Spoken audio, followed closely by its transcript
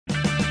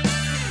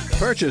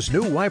Purchase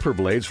new wiper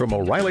blades from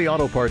O'Reilly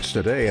Auto Parts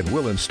today and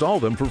we'll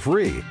install them for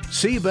free.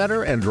 See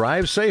better and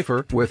drive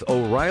safer with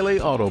O'Reilly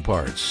Auto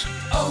Parts.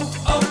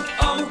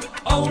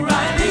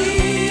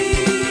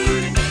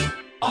 O'Reilly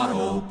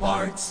Auto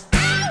Parts.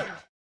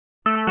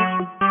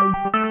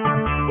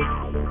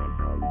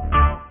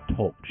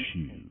 Talk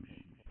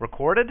shoes.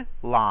 Recorded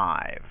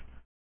live.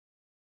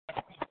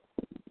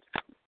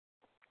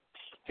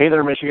 Hey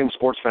there, Michigan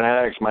sports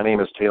fanatics. My name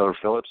is Taylor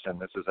Phillips, and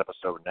this is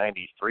episode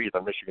 93 of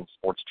the Michigan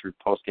Sports Truth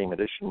Postgame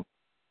Edition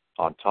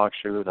on Talk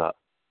Shoes. I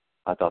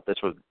thought this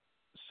would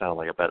sound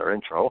like a better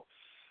intro.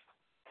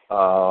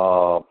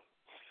 I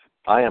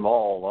am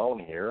all alone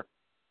here.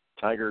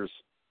 Tigers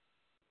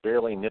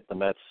barely nipped the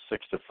Mets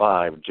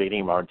 6-5.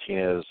 J.D.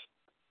 Martinez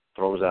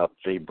throws out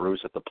Jay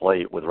Bruce at the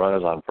plate with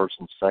runners on first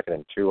and second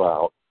and 2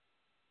 out.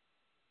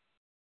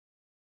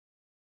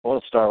 I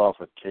want to start off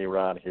with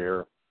K-Rod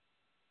here.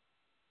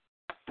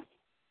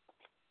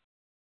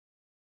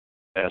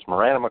 As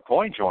Miranda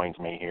McCoy joins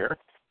me here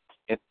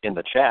in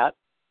the chat.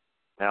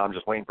 Now I'm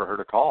just waiting for her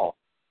to call.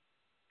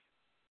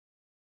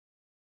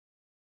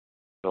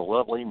 The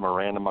lovely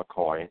Miranda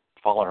McCoy.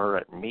 Follow her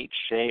at Meet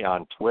Shay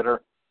on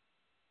Twitter.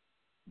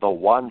 The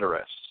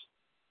Wondrous.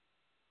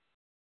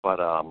 But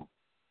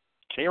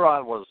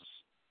K-Rod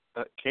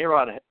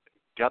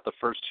got the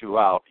first 2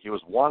 out. He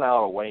was 1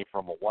 out away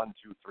from a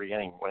 1-2-3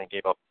 inning when he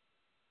gave up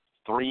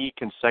 3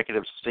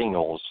 consecutive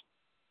singles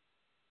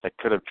that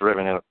could have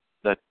driven in,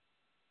 that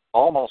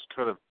almost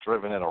could have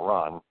driven in a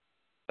run.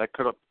 That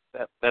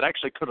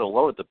actually could have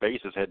loaded the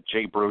bases had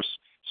Jay Bruce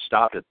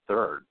stopped at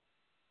third.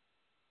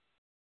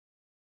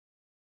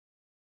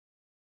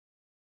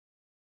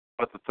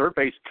 But the third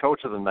base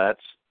coach of the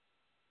Mets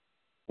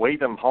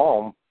waved him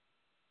home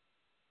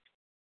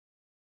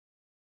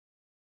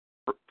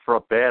for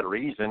a bad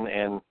reason,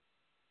 and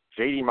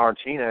J.D.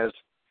 Martinez,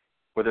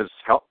 with his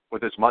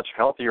much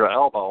healthier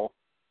elbow,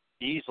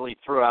 easily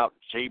threw out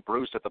Jay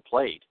Bruce at the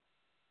plate.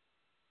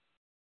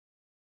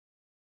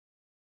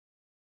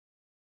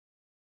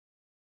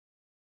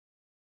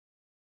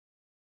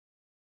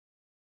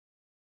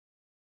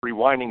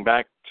 Rewinding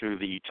back to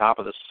the top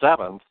of the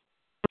 7th,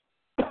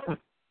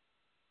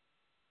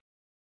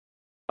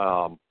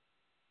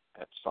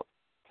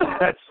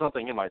 that's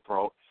something in my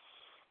throat.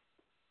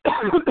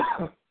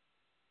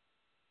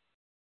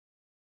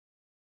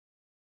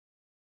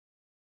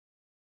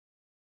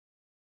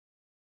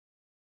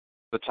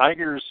 The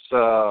Tigers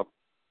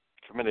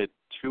committed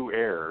 2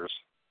 errors.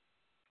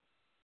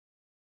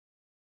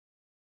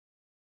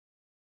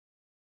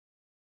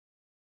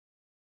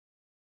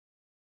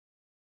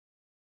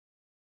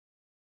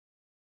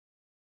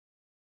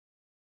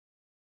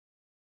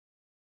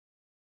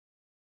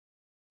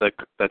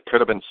 That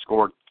could have been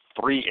scored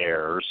 3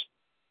 errors.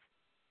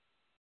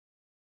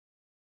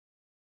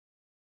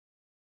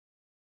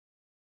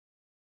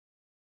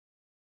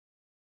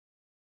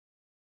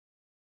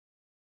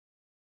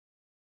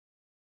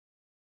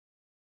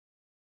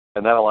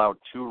 And that allowed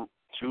two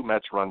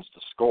Mets runs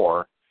to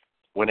score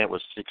when it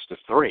was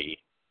 6-3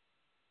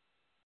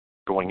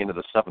 going into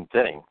the 7th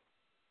inning.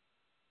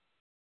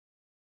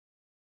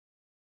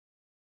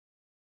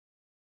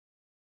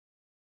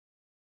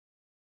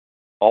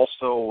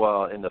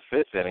 Also, in the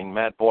 5th inning,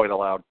 Matt Boyd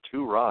allowed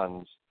 2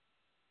 runs.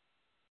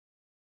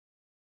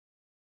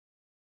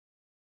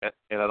 And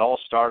it all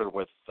started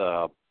with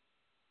a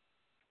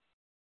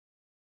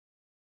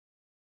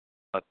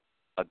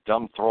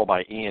dumb throw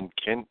by Ian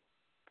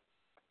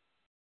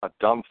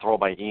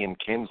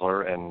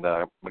Kinsler, and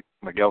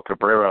Miguel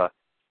Cabrera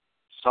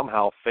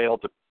somehow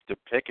failed to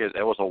pick it.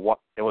 It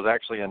was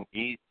actually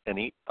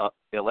it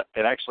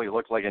actually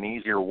looked like an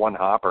easier one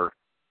hopper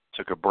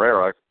to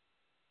Cabrera.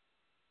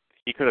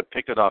 He could have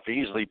picked it off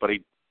easily, but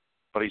he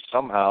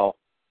somehow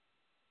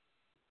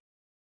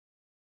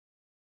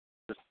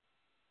just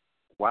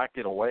whacked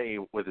it away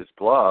with his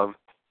glove.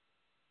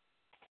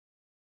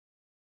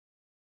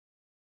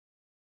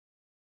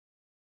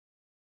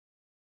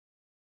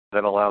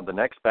 That allowed the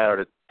next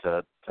batter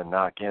to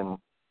knock in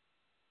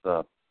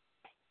that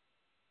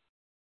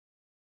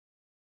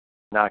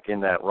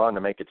run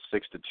to make it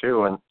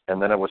 6-2,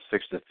 and then it was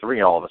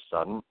 6-3 all of a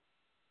sudden.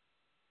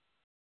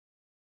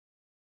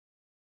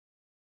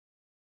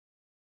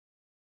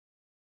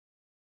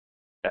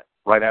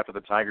 Right after the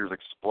Tigers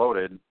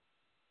exploded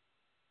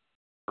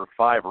for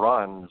 5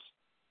 runs,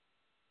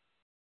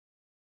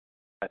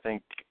 I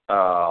think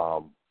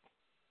in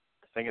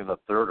the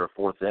 3rd or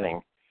 4th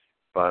inning,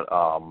 but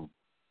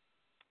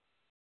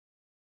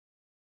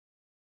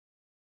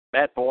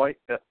Brad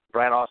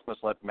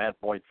Ausmus let Matt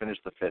Boyd finish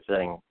the 5th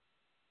inning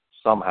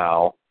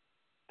somehow,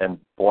 and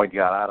Boyd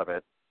got out of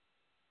it,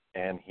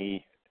 and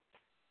he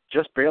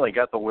just barely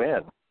got the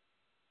win,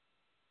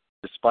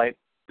 despite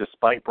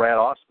Brad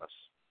Ausmus.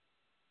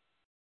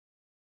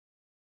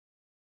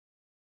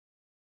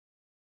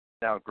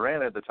 Now,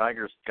 granted, the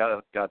Tigers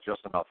got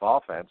just enough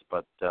offense,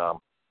 but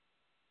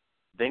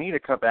they need to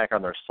cut back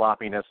on their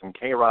sloppiness, and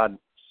K-Rod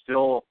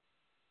still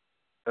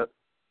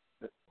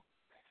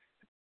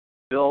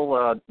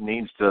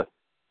needs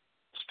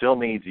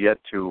yet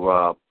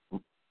to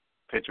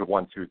pitch a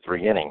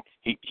 1-2-3 inning.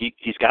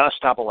 He's got to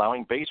stop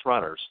allowing base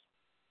runners.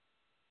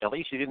 At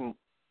least he didn't.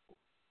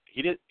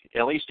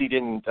 At least he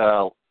didn't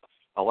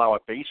allow a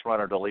base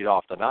runner to lead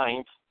off the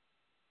ninth.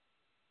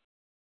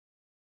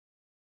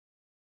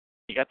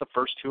 He got the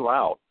first two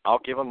out.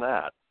 I'll give him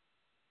that.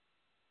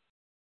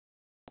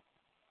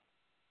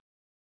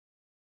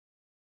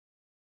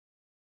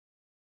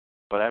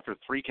 But after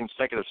 3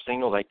 consecutive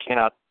singles, I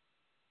cannot,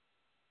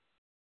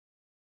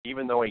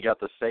 even though he got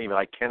the save,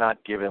 I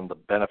cannot give him the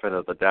benefit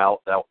of the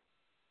doubt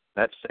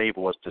that save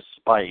was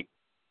despite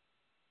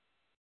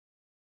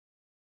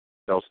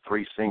those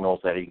 3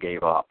 singles that he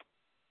gave up.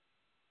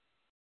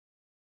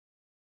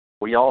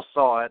 We all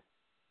saw it,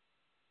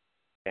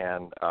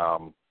 and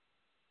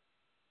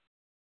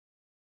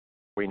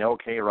we know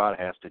K-Rod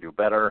has to do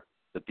better.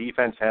 The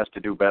defense has to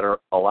do better,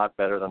 a lot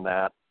better than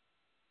that.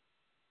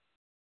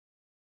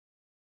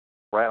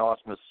 Brad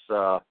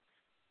Ausmus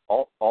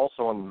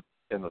also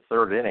in the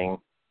third inning,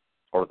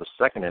 or the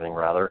second inning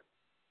rather,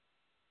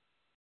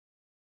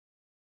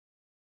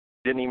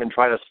 didn't even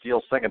try to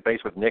steal second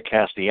base with Nick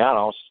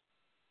Castellanos,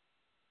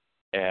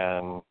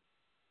 and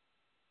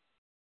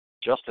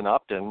Justin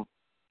Upton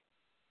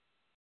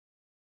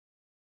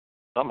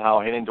somehow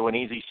hit into an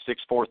easy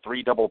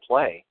 6-4-3 double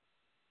play.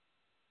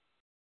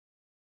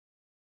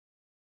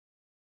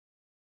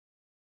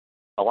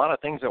 A lot of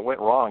things that went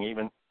wrong,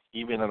 even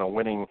in a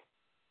winning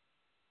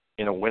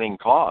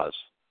cause.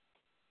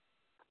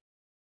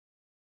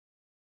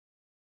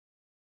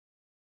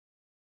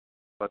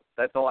 But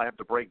that's all I have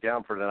to break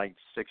down for tonight's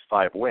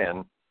 6-5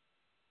 win.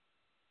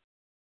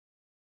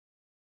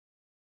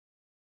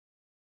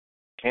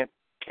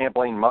 Can't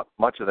blame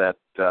much of that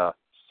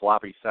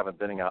sloppy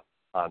seventh inning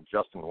on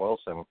Justin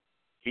Wilson.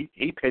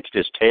 He pitched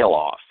his tail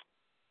off.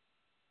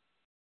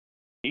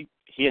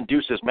 He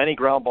induced as many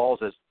ground balls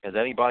as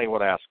anybody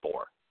would ask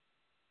for.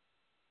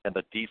 And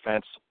the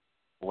defense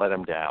let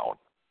him down.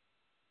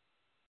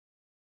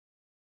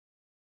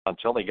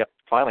 Until they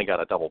finally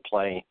got a double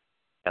play,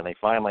 and they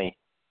finally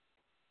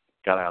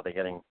got out of the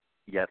inning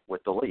yet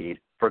with the lead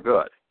for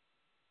good.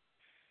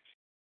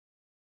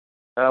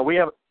 We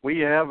have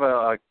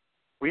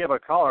a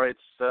caller.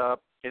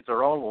 It's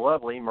our own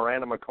lovely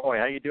Miranda McCoy.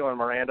 How you doing,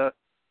 Miranda?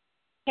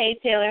 Hey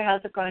Taylor,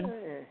 how's it going?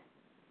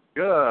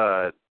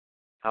 Good.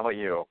 How about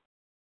you?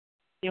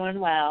 Doing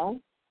well.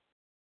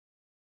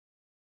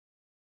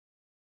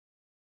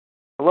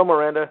 Hello,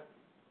 Miranda.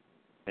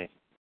 Hey.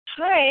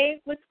 Hi,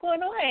 what's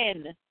going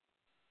on?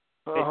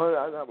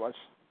 Oh, not much.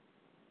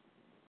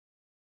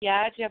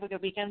 Yeah, did you have a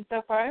good weekend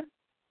so far?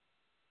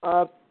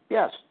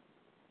 Yes.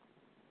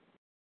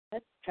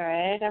 That's good.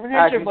 I haven't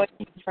heard your voice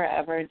in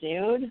forever,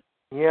 dude.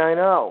 Yeah, I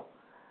know.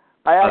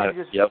 I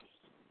actually just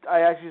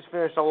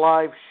finished a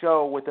live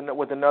show with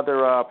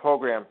another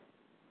program.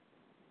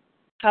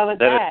 How was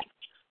that?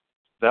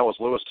 That was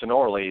Louis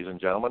Tenor, ladies and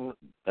gentlemen.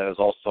 That is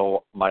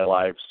also my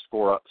live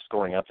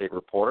scoring update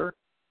reporter.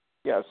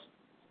 Yes.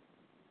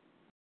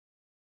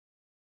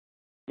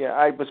 Yeah,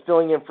 I was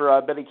filling in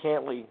for Betty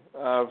Cantley,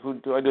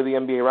 who I do the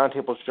NBA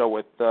Roundtable show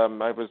with.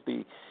 I was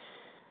the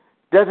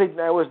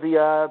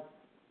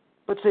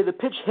let's say the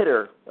pitch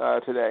hitter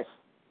today.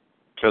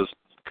 Because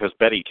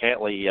Betty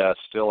Cantley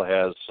still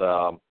has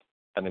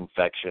an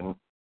infection.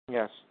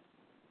 Yes.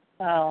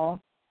 Oh,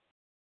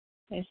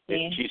 I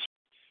see.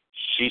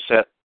 She's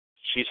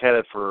had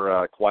it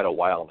for quite a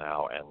while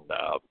now, and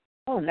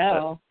oh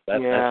no,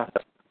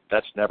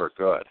 that's never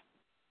good.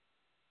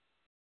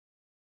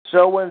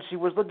 So when she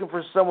was looking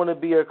for someone to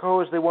be a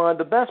co-host, they wanted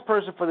the best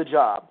person for the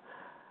job.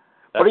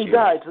 That's but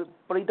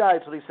he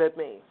died, so they sent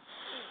me.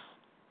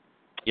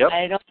 Yep.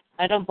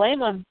 I don't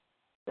blame him.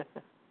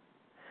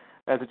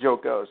 As the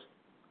joke goes.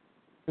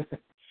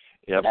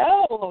 Yep.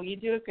 No, you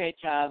do a great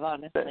job,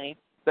 honestly.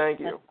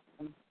 Thank you.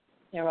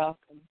 You're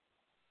welcome.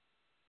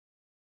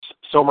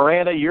 So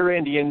Miranda, your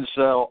Indians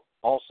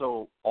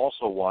also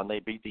won. They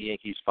beat the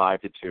Yankees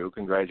 5-2.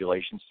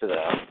 Congratulations to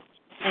them.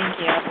 Thank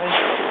you.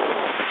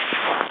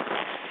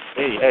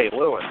 Hey,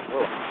 Lewis.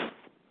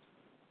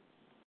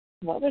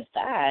 What was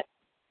that?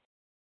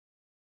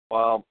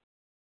 Well,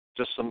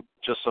 just some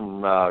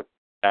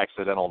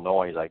accidental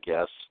noise, I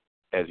guess,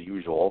 as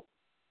usual.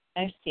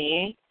 I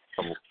see.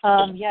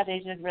 Yeah, they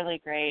did really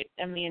great.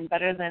 I mean,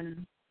 better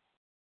than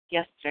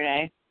last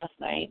night.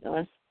 It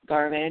was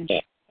garbage.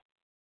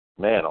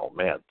 Man, oh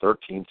man,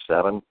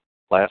 13-7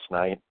 last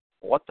night.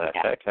 What the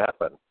heck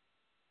happened?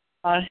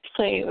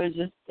 Honestly, it was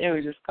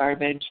just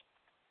garbage.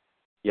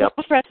 Yep. It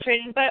was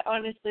frustrating, but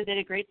honestly, they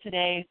did great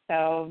today,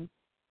 so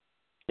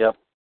yep.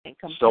 Can't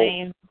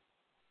complain.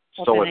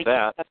 So with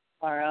that,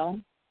 tomorrow.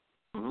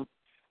 Mm-hmm.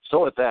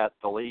 So with that,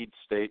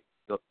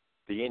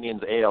 the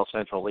Indians' AL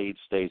Central lead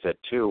stays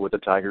at 2 with the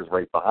Tigers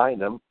right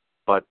behind them.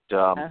 But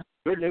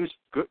good news,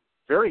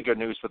 very good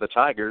news for the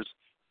Tigers.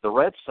 The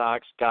Red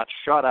Sox got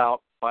shut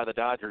out by the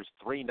Dodgers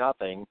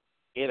 3-0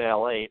 in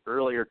L.A.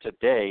 earlier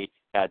today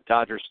at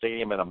Dodger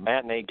Stadium in a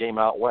matinee game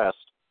out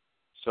west.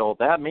 So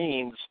that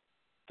means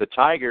the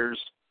Tigers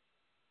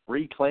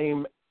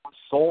reclaim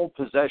sole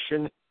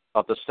possession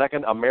of the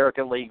second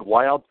American League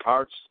wild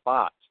card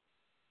spot.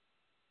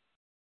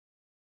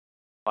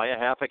 by a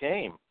half a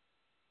game.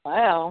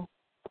 Wow.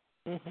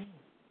 Mm-hmm.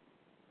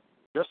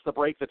 Just the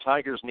break the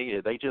Tigers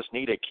needed. They just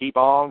need to keep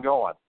on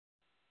going.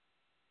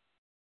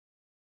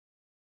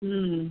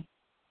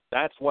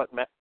 That's what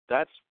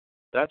that's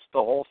the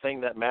whole thing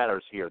that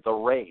matters here. The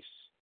race.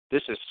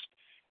 This is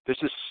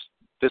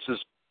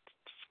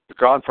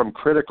gone from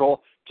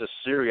critical to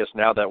serious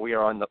now that we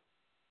are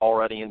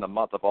already in the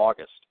month of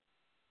August.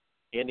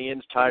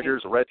 Indians,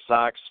 Tigers, Red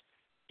Sox,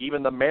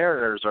 even the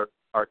Mariners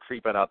are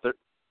creeping up.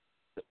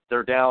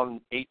 They're down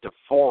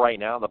 8-4 right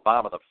now in the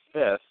bottom of the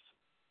fifth.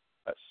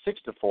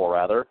 6-4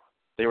 rather.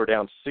 They were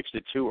down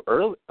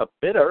 6-2 a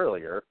bit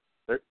earlier.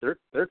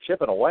 They're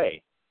chipping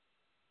away.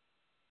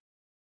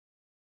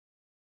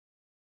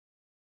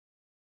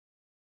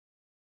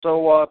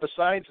 So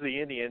besides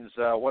the Indians,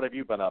 what have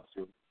you been up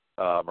to,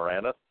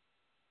 Miranda?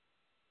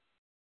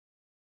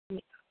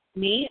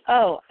 Me?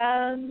 Oh,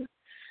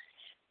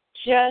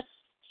 just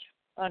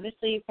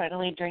honestly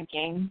finally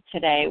drinking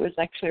today. It was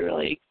actually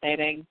really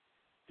exciting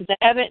because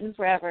I haven't in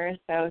forever,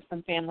 so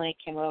some family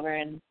came over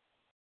and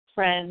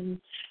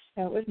friends,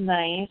 so it was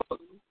nice.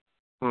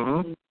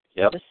 Mm-hmm.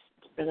 Yep. Just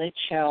really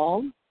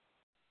chill.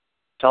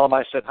 Tell them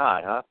I said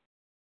hi, huh?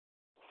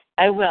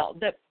 I will.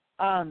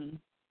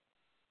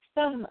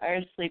 Some are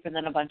asleep, and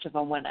then a bunch of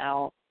them went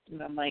out.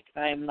 And I'm like,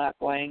 I'm not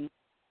going.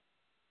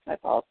 I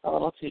felt a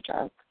little too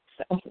drunk,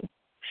 so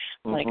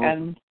like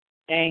I'm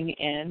staying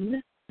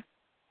in.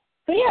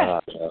 But yeah,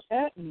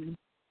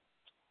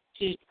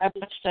 I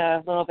watched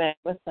a little bit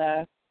with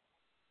the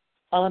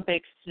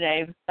Olympics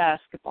today,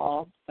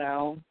 basketball.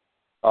 So.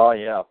 Oh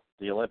yeah,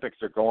 the Olympics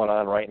are going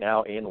on right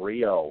now in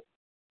Rio.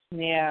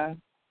 Yeah.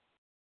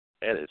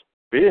 It is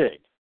big.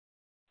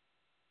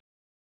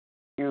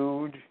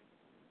 Huge.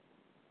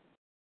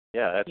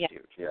 Yeah, that's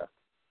huge, yeah.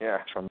 Yeah.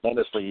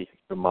 Tremendously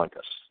humongous.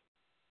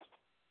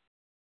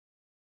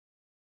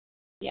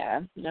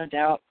 Yeah, no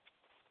doubt.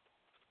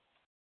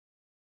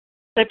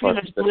 They pretty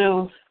much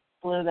blew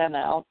them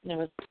out. It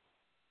was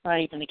not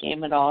even a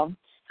game at all.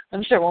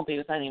 I'm sure it won't be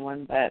with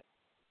anyone, but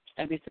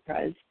I'd be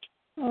surprised.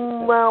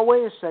 Well,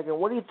 wait a second.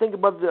 What do you think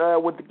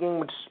about with the game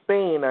with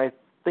Spain? I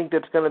think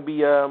that's going to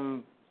be,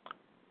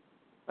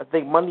 I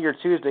think Monday or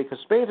Tuesday, because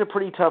Spain's a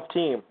pretty tough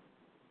team.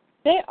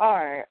 They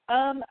are.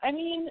 I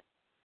mean,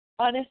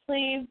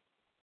 honestly,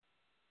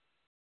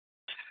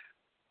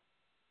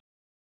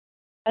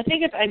 I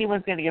think if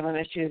anyone's going to give them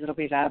issues, it'll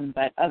be them.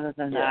 But other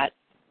than that,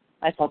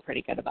 I feel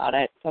pretty good about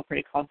it. I feel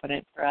pretty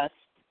confident for us.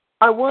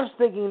 I was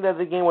thinking that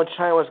the game with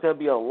China was going to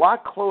be a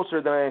lot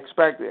closer than I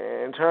expected.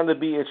 It turned out to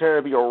be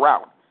a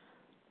rout.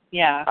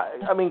 Yeah.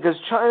 I mean, because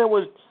China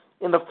was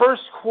in the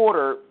first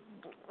quarter.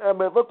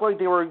 It looked like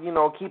they were,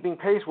 keeping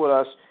pace with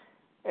us,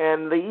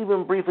 and they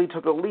even briefly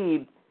took a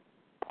lead.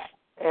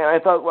 And I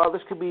thought, well,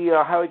 this could be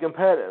highly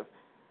competitive.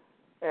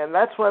 And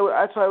that's what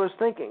I was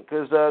thinking,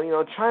 because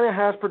China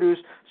has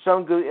produced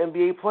some good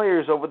NBA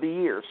players over the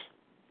years,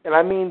 and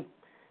I mean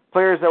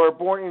players that were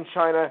born in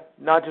China,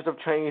 not just of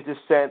Chinese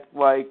descent,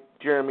 like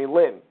Jeremy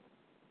Lin.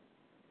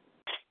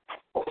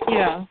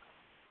 Yeah.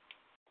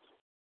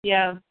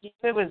 Yeah,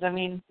 it was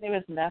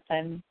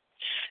nothing.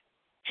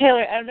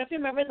 Taylor, I don't know if you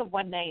remember the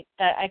one night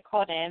that I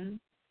called in,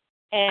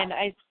 and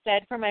I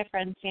said for my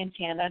friend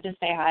Santana to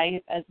say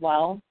hi as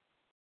well.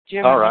 Do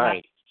you remember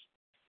that?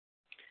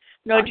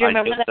 No, do you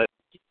remember that?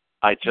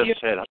 I just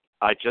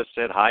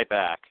said hi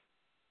back.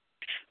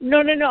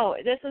 No.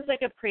 This is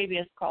like a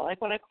previous call.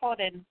 Like when I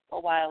called in a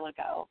while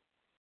ago,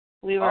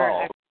 we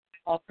were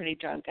all pretty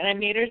drunk, and I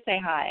made her say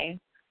hi.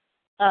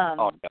 I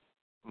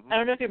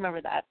don't know if you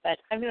remember that, but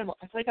I mean, I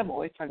feel like I'm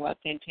always talking about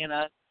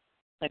Santana,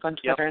 like on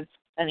Twitter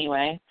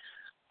anyway.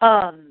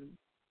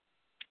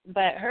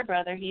 But her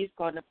brother, he's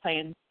going to play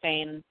in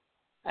Spain.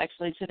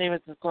 Actually, today was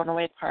his going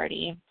away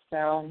party,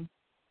 so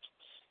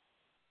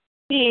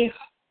see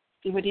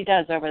what he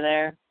does over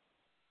there.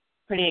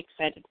 Pretty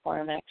excited for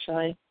him,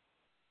 actually.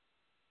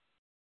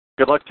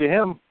 Good luck to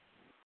him.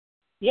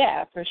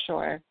 Yeah, for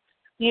sure.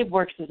 He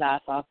works his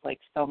ass off like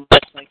so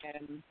much. Like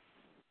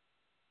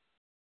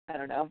I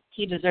don't know.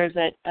 He deserves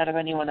it out of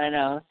anyone I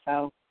know.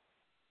 So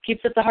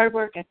keeps up the hard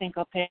work. I think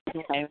I'll pay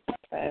his life.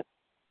 But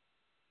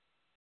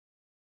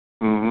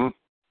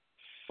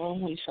well,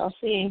 we shall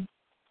see.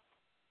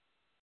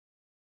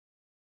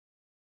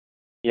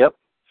 Yep.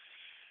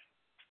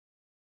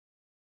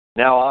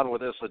 Now on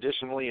with this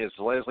additionally is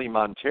Leslie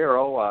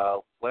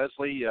Montero.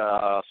 Leslie,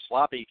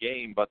 sloppy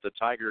game, but the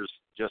Tigers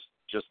just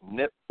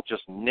knit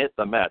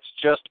the Mets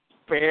just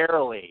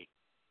barely.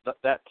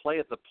 That play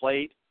at the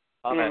plate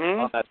on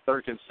that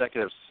third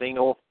consecutive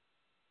single,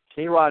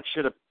 K-Rod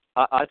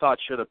I thought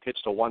should have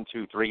pitched a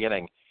 1-2-3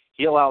 inning.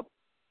 He allowed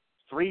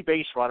 3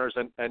 base runners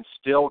and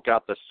still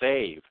got the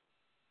save,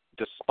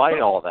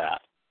 despite all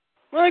that.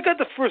 Well, he got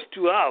the first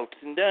 2 outs,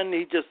 and then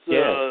he just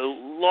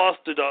lost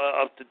it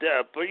up to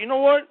depth. But you know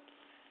what?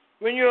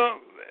 When you're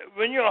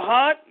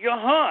hot, you're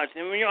hot,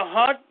 and when you're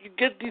hot, you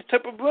get these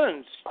type of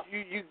runs.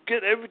 You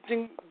get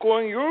everything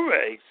going your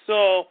way.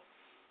 So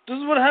this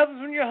is what happens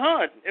when you're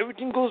hot.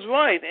 Everything goes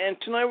right. And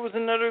tonight was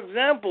another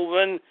example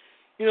when,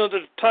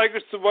 the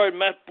Tigers survived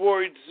Matt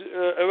Boyd's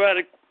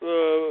erratic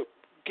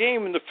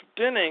game in the fifth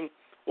inning,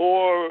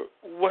 or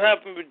what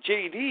happened with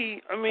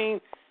JD. I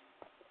mean,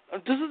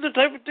 this is the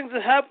type of things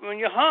that happen when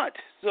you're hot.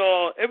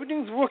 So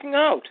everything's working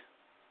out.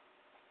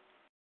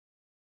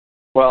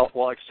 Well,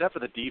 except for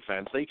the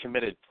defense, they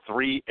committed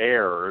 3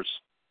 errors,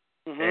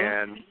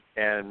 and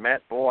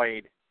Matt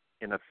Boyd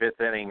in the fifth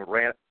inning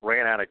ran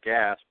out of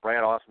gas.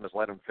 Brad Ausmus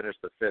let him finish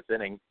the fifth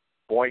inning.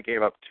 Boyd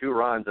gave up 2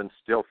 runs and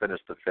still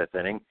finished the fifth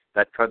inning.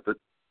 That cut the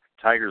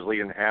Tigers'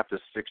 lead in half to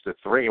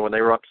 6-3. When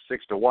they were up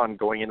 6-1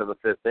 going into the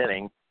fifth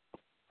inning,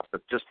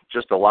 but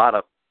just a lot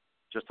of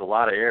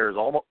errors.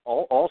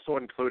 Also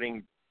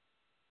including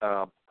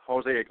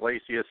Jose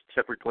Iglesias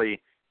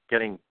typically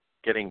getting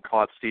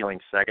caught stealing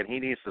second. He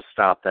needs to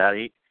stop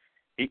that.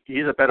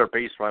 He's a better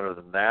base runner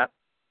than that.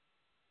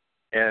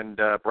 And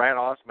Brad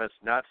Ausmus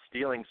not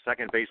stealing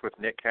second base with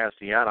Nick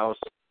Castellanos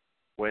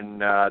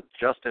when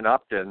Justin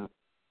Upton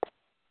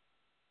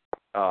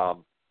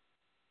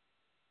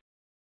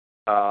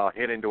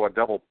hit into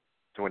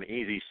an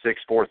easy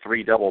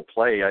 6-4-3 double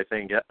play. I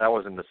think that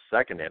was in the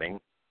second inning.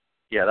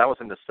 Yeah, that was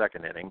in the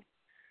second inning.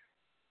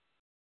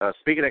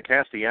 Speaking of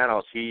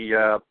Castellanos, he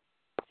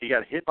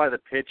got hit by the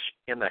pitch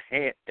in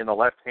the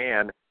left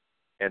hand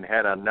and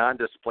had a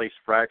non-displaced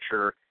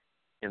fracture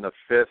in the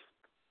fifth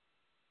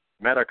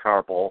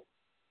metacarpal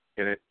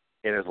in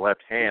his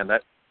left hand.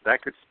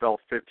 That could spell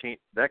 15.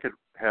 That could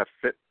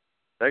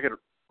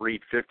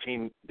read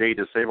 15-day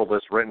disabled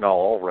list written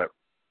all over it,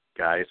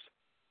 guys.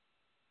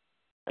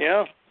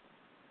 Yeah,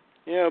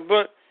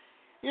 but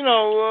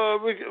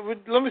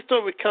let me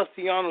start with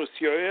Castellanos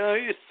here.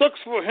 It sucks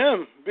for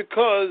him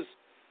because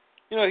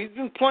he's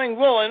been playing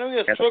well. I know he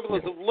has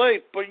struggled as of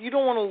late, but you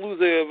don't want to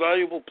lose a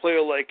valuable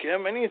player like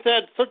him. And he's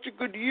had such a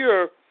good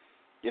year.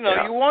 You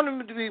want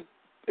him to be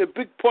a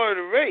big part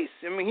of the race.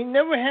 I mean, he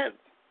never had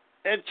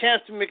a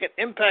chance to make an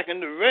impact in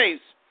the race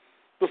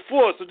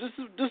before, so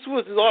this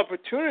was his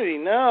opportunity.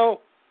 Now,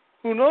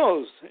 who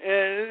knows?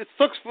 And it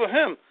sucks for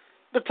him.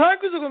 The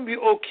Tigers are going to be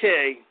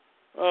okay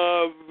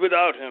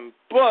without him,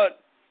 but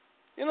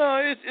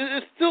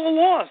it's still a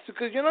loss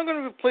because you're not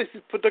going to replace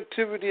his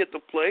productivity at the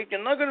plate.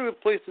 You're not going to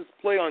replace his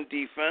play on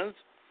defense.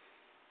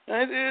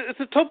 And it's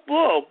a tough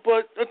blow,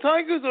 but the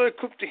Tigers are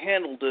equipped to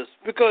handle this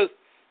because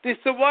they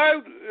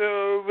survived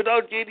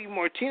without J.D.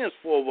 Martinez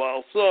for a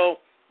while. So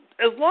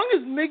as long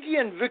as Miggy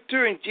and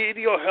Victor and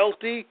J.D. are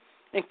healthy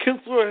and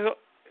Kinsler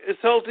is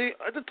healthy,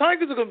 the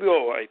Tigers are going to be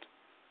all right.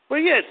 But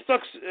yeah, it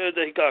sucks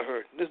that he got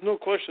hurt. There's no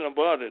question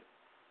about it.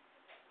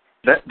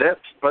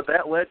 But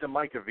that led to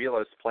Mike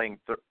Aviles playing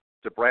to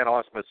Brad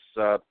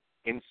Ausmus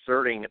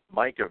inserting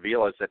Mike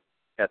Aviles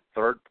at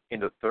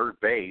into third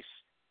base,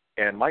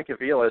 and Mike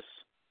Aviles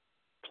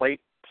played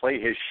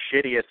his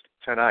shittiest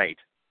tonight.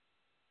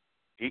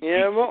 He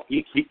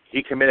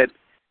committed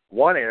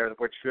 1 error,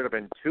 which should have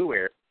been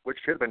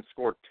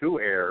scored 2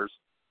 errors,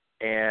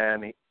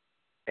 and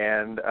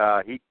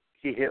he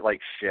hit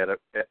like shit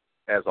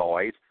as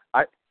always.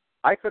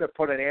 I could have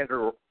put in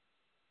Andrew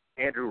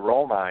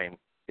Romine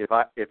if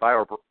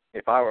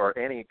I were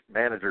any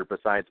manager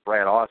besides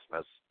Brad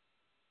Ausmus.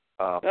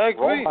 I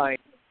agree.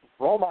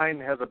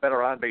 Romine has a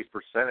better on-base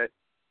percentage,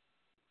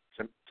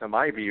 to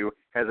my view,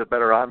 has a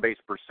better on-base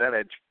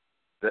percentage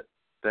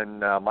than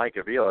Mike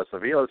Aviles.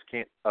 Aviles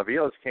can't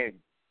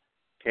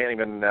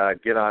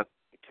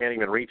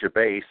even reach a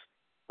base.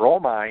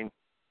 Romine,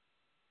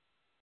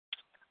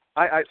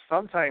 I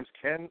sometimes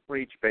can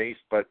reach base,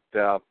 but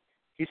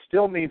he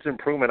still needs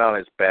improvement on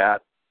his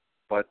bat.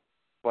 But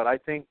I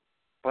think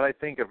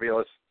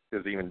Aviles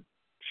is even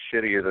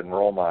shittier than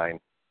Romine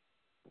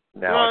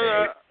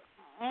nowadays.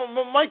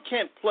 Mike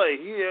can't play.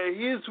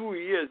 He is who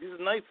he is.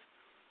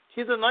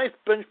 He's a nice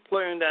bench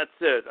player, and that's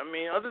it. I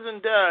mean, other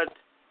than that,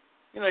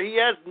 he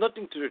adds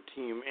nothing to the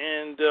team,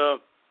 and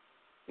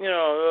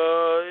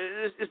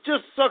it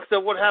just sucks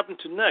that what happened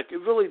to Nick. It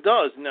really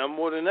does now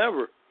more than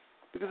ever,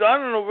 because I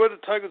don't know where the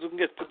Tigers can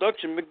get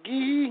production.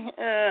 McGee,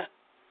 I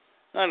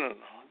don't know.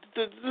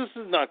 This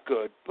is not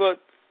good, but.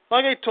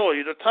 Like I told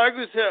you, the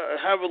Tigers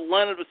have a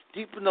lineup that's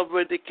deep enough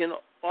where they can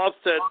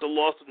offset the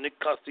loss of Nick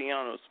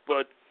Castellanos.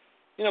 But,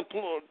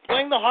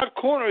 playing the hot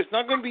corner is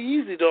not going to be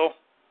easy, though.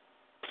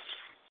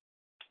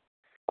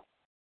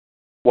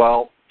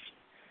 Also,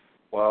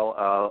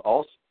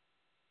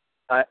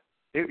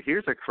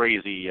 here's a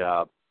crazy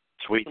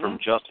tweet from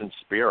Justin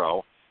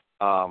Spiro.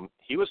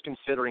 He was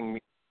considering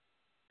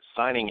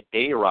signing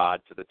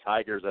A-Rod to the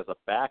Tigers as a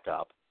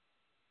backup.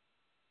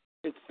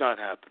 It's not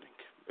happening.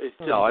 It's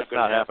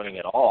not happening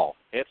at all.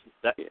 It's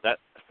that.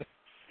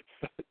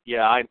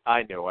 Yeah,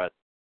 I knew it.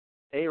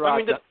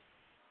 A-Rod.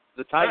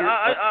 The Tigers.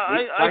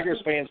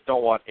 Tigers fans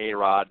don't want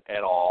A-Rod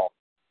at all.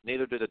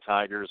 Neither do the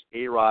Tigers.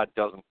 A-Rod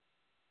doesn't.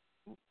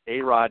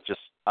 A-Rod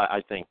just,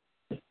 I think,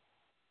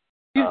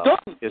 he's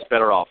done. Is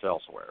better off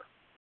elsewhere.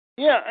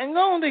 Yeah, and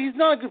not only he's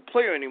not a good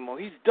player anymore.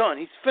 He's done.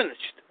 He's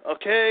finished.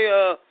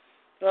 Okay.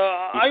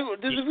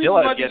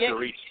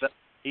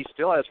 He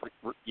still has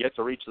yet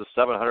to reach the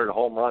 700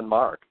 home run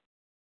mark.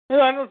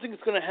 I don't think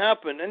it's going to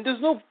happen, and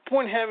there's no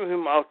point having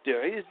him out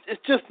there.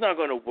 It's just not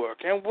going to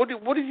work. And what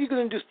is he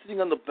going to do sitting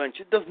on the bench?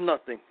 It does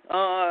nothing.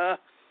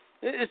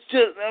 It's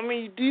just, I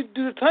mean, do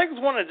the Tigers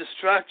want a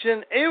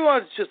distraction?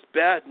 A-Rod's just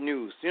bad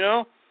news, you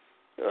know?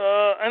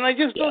 And I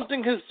just don't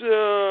think his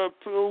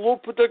low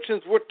production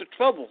is worth the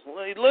trouble.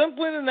 Let him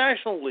play in the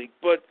National League,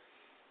 but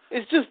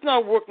it's just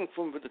not working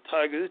for him with the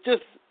Tigers. It's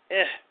just,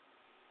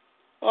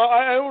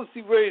 I don't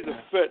see where he's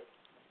a fit.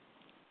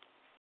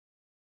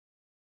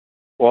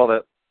 Well,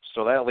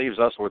 that leaves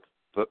us with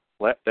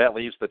that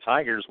leaves the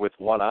Tigers with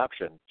one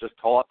option: just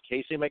call up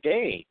Casey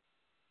McGahee.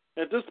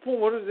 At this point,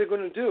 what are they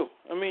going to do?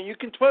 I mean, you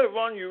can try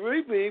Ron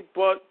Uribe,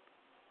 but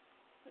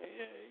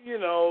you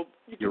know,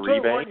 you can try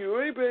Ron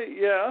Uribe.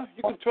 Yeah,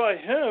 you can try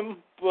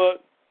him,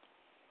 but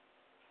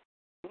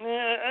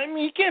I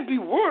mean, he can't be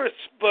worse.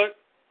 But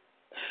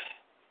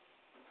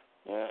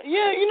yeah,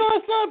 you know,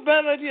 it's not a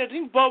bad idea. I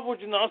think Bob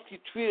Wojnarowski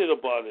tweeted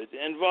about it,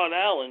 and Ron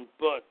Allen,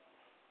 but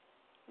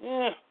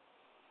yeah.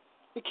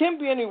 It can't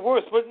be any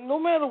worse, but no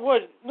matter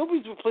what,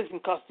 nobody's replacing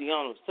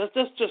Castellanos. That's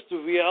just the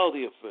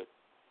reality of it.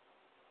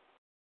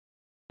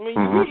 I mean,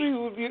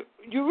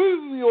 you really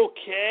would be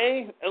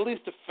okay, at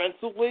least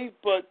defensively,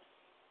 but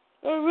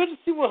we'll have to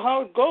see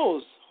how it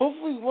goes.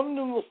 Hopefully one of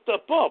them will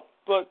step up,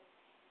 but,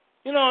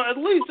 you know, at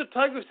least the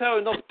Tigers have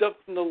enough depth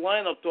in the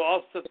lineup to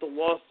offset the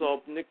loss of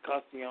Nick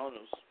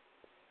Castellanos.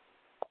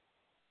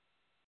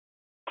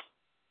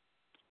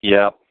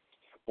 Yeah,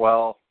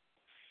 well,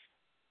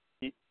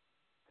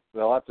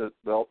 they'll have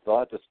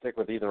to stick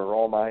with either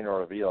Romine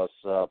or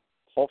Aviles.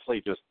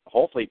 Hopefully just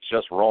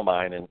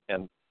Romine,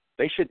 and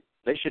they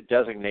should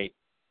designate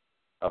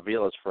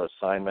Aviles for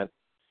assignment.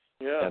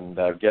 Yeah.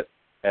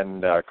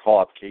 And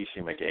call up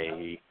Casey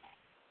McGahee.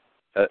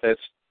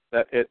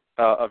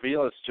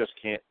 Aviles just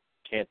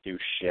can't do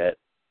shit.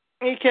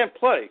 He can't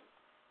play.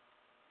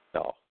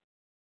 No,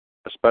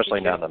 especially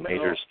not in the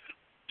majors.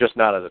 Just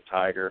not as a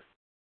Tiger.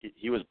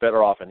 He was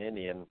better off an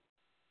Indian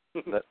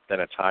than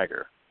a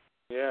Tiger.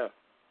 Yeah.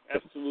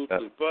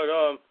 Absolutely, but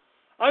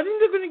I think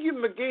they're going to give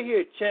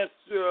McGahee a chance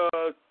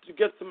to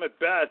get some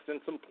at-bats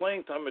and some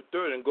playing time at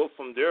third and go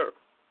from there.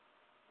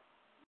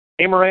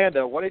 Hey,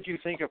 Miranda, what did you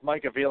think of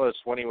Mike Aviles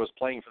when he was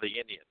playing for the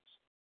Indians?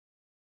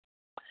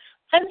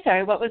 I'm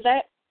sorry, what was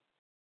that?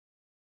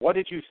 What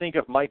did you think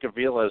of Mike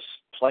Aviles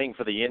playing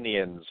for the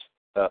Indians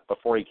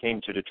before he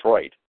came to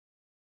Detroit?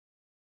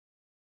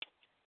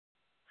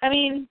 I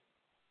mean,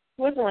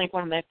 it wasn't like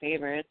one of my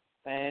favorites,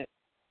 but...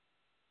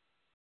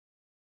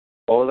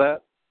 What was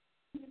that?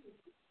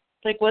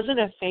 Like, wasn't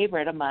a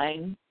favorite of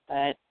mine,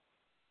 but...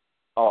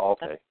 Oh,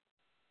 okay.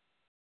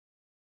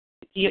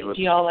 Do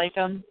y'all like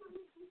him?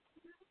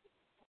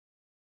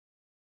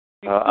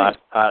 He's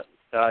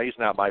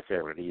not my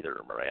favorite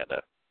either,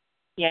 Miranda.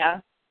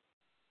 Yeah.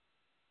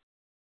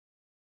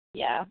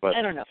 Yeah, but,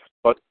 I don't know.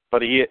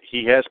 But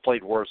he has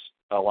played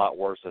a lot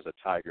worse as a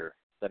Tiger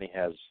than he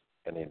has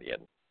an Indian.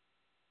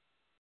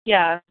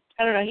 Yeah,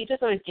 I don't know. He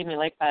just always gave me,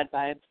 like, bad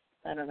vibes.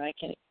 I don't know. I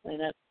can't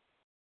explain it.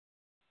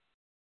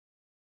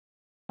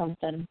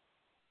 Something.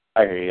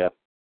 I hear you.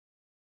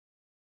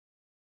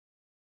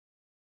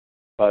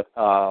 But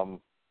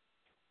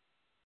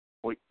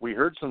we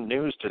heard some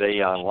news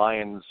today on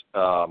Lions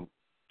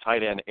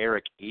tight end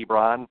Eric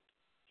Ebron.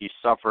 He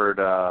suffered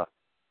a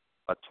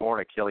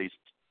torn Achilles,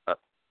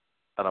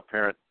 an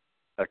apparent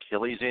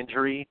Achilles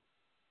injury,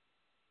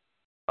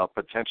 a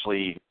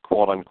potentially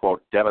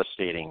quote-unquote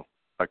devastating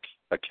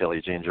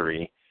Achilles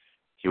injury.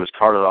 He was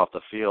carted off the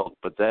field,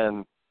 but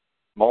then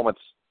a moment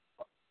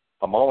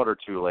or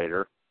two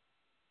later,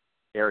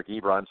 Eric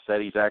Ebron said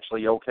he's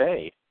actually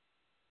okay.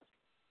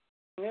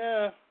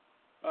 Yeah,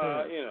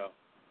 you know,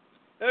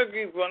 Eric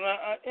Ebron,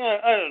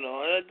 I don't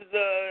know.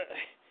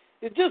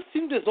 It just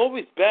seems there's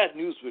always bad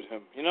news with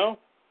him, you know?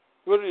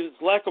 Whether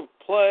it's lack of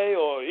play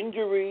or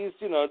injuries,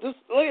 you know. Just,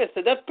 like I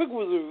said, that pick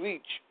was a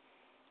reach.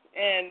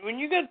 And when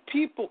you get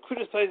people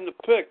criticizing the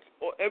pick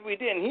every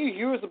day, and he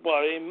hears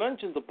about it and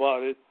mentions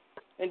about it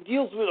and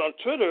deals with it on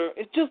Twitter,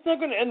 it's just not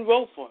going to end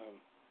well for him.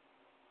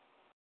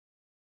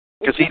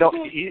 Because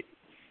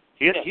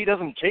he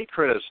doesn't take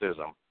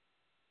criticism.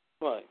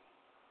 Right.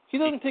 He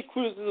doesn't take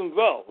criticism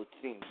well, it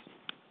seems.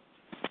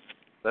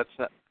 That's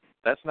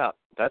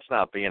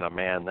not being a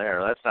man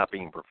there. That's not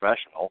being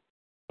professional.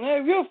 Yeah,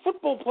 if you're a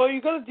football player,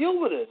 you got to deal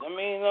with it. I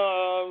mean,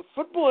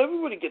 football,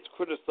 everybody gets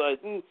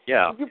criticized. And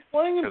if you're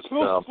playing in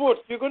pro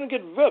sports, you're going to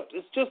get ripped.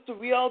 It's just the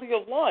reality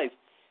of life.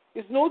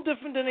 It's no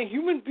different than a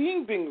human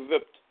being being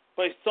ripped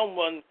by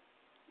someone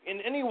in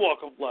any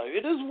walk of life.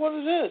 It is what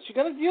it is. You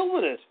got to deal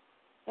with it.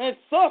 And it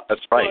sucks.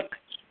 That's right.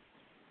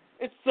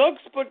 It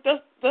sucks, but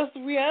that's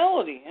the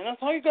reality, and that's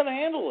how you got to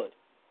handle it.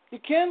 You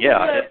can't.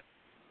 Yeah.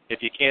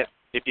 If you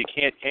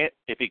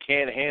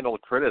can't handle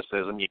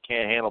criticism, you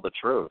can't handle the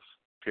truth.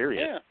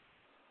 Period.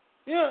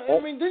 Yeah. I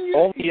mean, then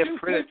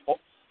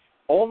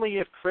only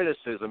if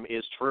criticism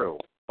is true.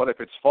 But if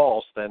it's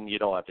false, then you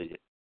don't have to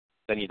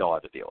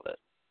deal with it.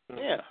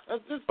 Yeah,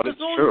 that's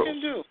all true. you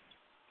can do.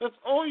 That's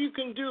all you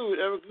can do,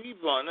 Eric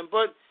Ebron.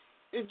 But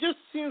it just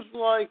seems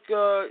like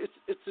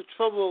it's a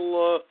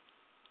trouble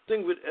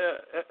thing with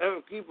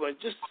Eric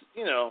Ebert. Just,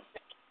 you know.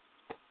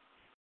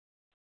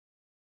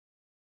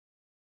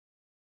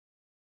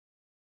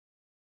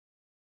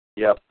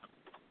 Yep.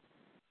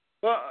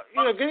 Well,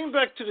 you know, getting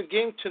back to the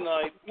game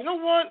tonight, you know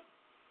what?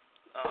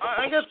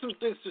 I got some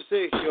things to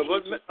say here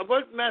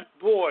about Matt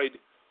Boyd.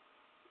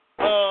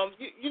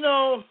 You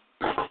know,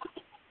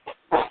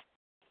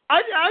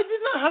 I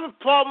did not have a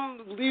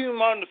problem leaving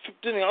him out in the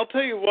fifth inning. I'll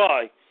tell you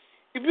why.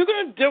 If you're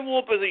going to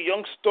develop as a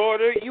young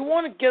starter, you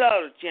want to get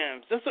out of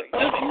jams.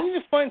 You need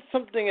to find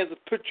something as a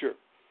pitcher.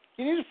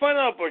 You need to find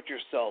out about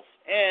yourself.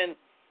 And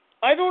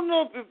I don't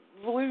know if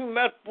leaving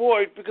Matt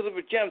Boyd because of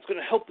a jam is going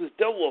to help his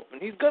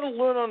development. He's got to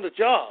learn on the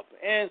job.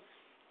 And,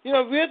 you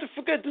know, we have to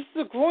forget this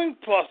is a growing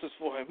process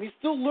for him. He's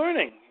still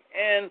learning.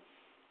 And,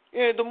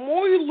 you know, the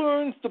more he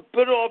learns, the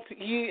better off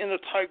he and the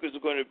Tigers are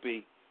going to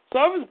be. So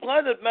I was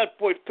glad that Matt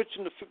Boyd pitched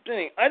in the fifth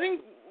inning. I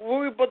didn't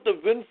worry about the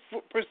win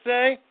per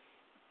se.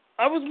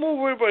 I was more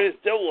worried about his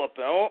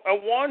development. I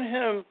want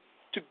him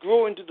to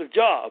grow into the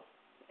job.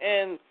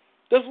 And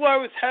that's why I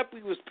was happy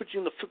he was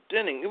pitching the fifth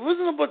inning. It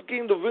wasn't about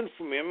getting the win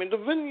for me. I mean, the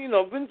win, you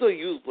know, wins are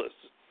useless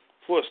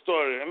for a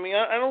starter. I mean,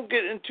 I don't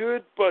get into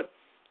it, but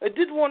I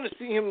did want to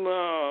see him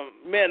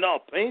man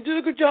up, and he did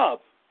a good job.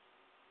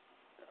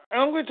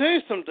 And I'm going to tell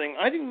you something.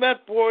 I think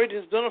Matt Boyd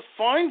has done a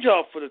fine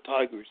job for the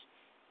Tigers.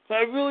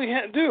 I really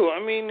do. I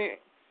mean,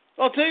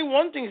 I'll tell you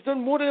one thing. He's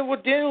done more than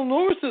what Daniel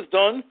Norris has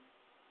done.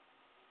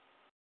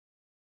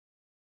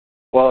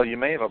 Well, you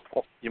may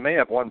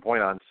have one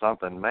point on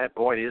something. Matt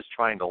Boyd is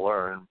trying to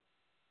learn,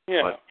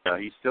 yeah, but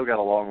he's still got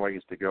a long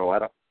ways to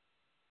go.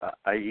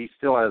 He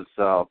still has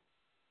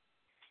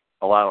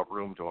a lot of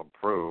room to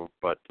improve.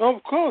 But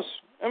of course,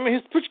 I mean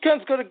his pitch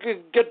count's got to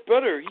get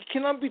better. He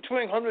cannot be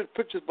throwing 100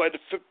 pitches by the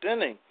fifth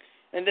inning,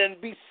 and then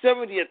be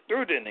 70 at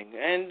third inning.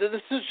 And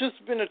this has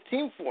just been a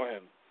team for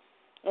him.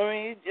 I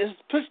mean, his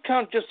pitch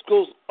count just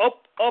goes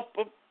up.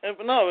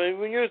 No, I mean,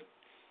 when you're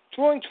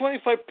throwing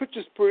 25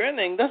 pitches per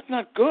inning, that's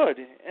not good.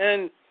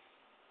 And,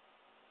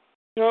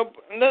 you know,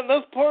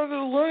 that's part of the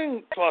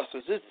learning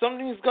process. It's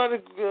something he's got to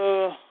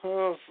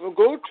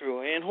go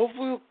through, and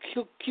hopefully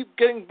he'll keep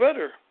getting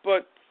better.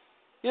 But,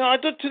 you know, I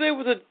thought today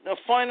was a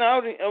fine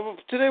outing.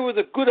 Today was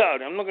a good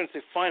outing. I'm not going to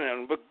say fine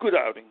outing, but good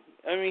outing.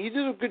 I mean, he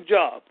did a good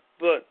job.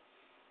 But,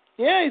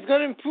 yeah, he's got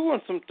to improve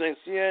on some things.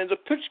 Yeah, the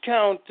pitch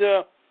count,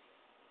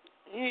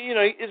 you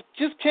know, it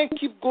just can't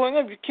keep going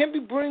up. You can't be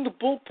burning the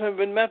bullpen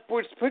when Matt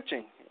Boyd's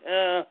pitching.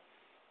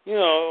 You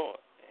know,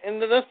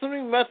 and that's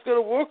something Matt's got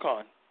to work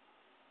on.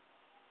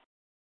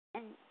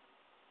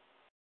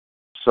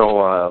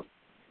 So,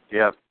 do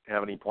you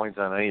have any points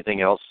on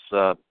anything else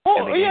in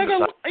the game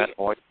besides Matt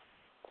Boyd?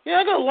 Yeah,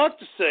 I got a lot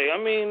to say. I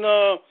mean,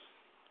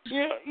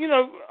 you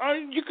know,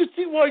 you could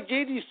see why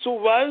JD is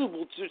so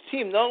valuable to the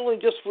team, not only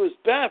just for his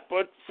bat,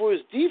 but for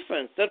his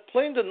defense. That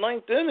play in the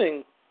ninth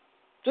inning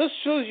just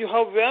shows you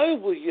how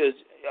valuable he is.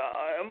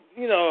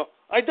 You know,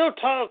 I doubt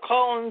Tyler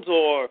Collins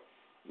or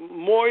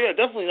Moya,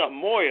 definitely not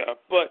Moya,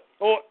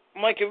 or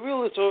Mike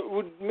Aviles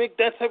would make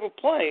that type of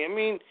play. I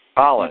mean,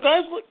 Collins.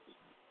 Guys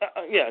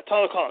like,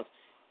 Tyler Collins.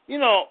 You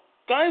know,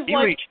 guys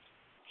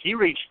he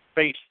reached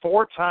base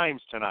 4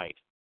 times tonight.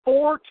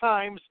 4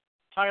 times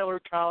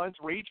Tyler Collins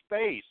reached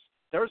base.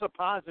 There's a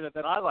positive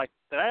that I'd like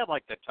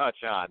to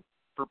touch on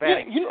for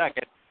batting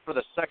second for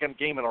the second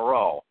game in a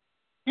row.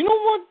 You know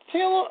what,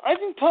 Taylor? I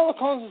think Tyler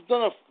Collins has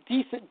done a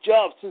decent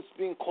job since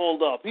being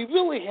called up. He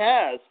really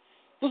has.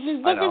 Because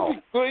he's not going to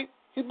be great,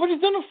 but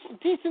he's done a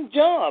decent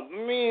job.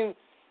 I mean,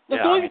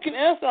 that's all you can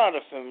ask out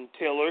of him,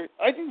 Taylor.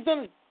 I think he's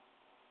done.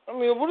 I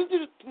mean, what is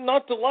it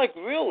not to like,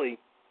 really?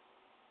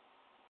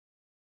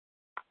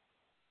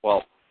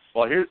 Well,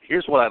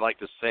 here's what I'd like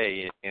to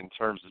say in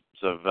terms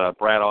of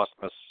Brad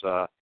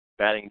Ausmus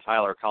batting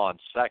Tyler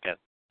Collins second.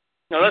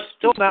 No, that's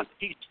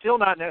he's still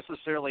not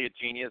necessarily a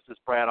genius as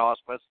Brad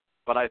Ausmus,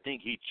 but I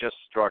think he just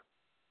struck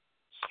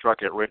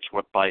it rich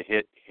by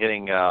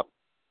hitting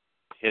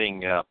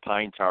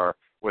pine tar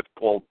with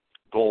gold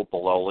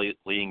below,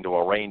 leading to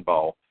a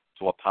rainbow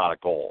to a pot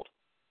of gold.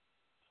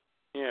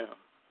 Yeah,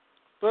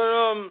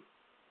 but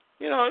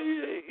you know,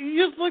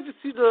 you just like to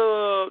see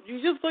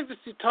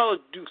Tyler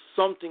do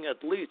something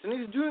at least, and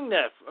he's doing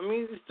that. I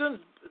mean, he's done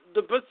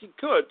the best he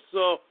could,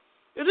 so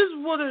it is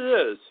what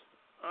it is.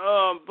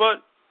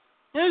 But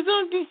yeah, he's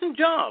done a decent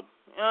job.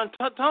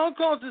 Tyler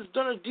Collins has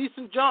done a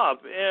decent job.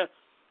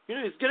 You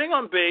know, he's getting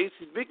on base.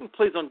 He's making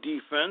plays on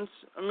defense.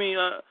 I mean,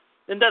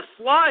 and that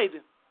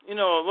slide, you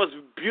know, was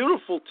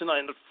beautiful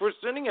tonight in the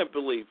first inning, I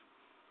believe.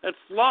 That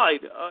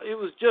slide, it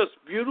was just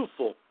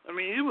beautiful. I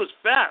mean, it was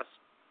fast.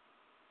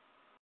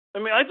 I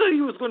mean, I thought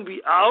he was going to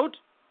be out,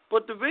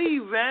 but the way he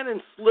ran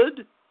and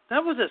slid, that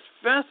was as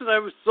fast as I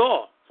ever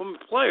saw from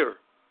a player.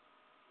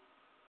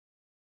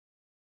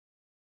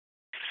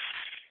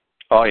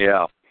 Oh,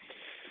 yeah.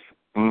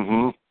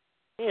 Mm-hmm.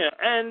 Yeah,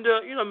 and,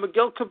 you know,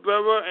 Miguel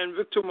Cabrera and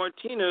Victor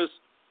Martinez,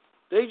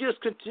 they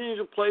just continue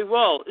to play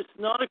well. It's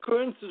not a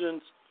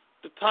coincidence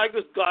the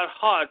Tigers got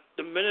hot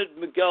the minute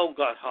Miguel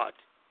got hot.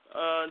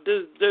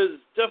 There's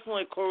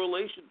definitely a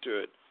correlation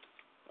to it.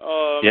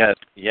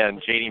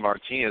 And J.D.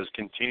 Martinez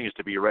continues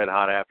to be red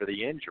hot after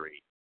the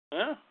injury.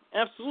 Yeah,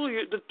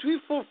 absolutely. The 3,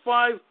 4,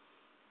 5,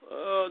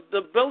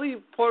 the belly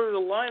part of the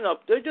lineup,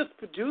 they're just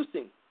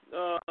producing.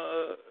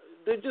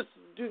 They're just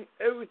doing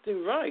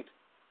everything right.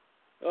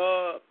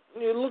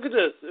 Look at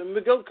this.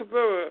 Miguel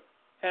Cabrera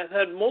has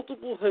had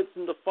multiple hits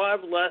in the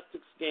 5 last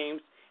 6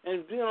 games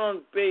and been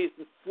on base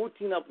in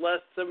 14 of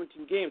last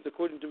 17 games,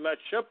 according to Matt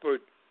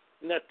Shepard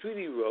in that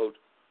Treaty Road.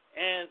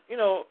 And,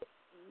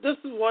 this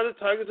is why the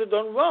Tigers have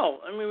done well.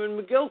 I mean, when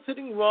Miguel's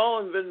hitting well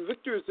and when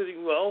Victor is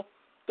hitting well,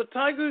 the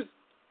Tigers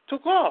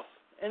took off,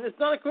 and it's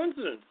not a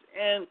coincidence.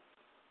 And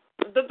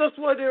that's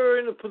why they're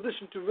in a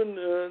position to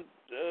win,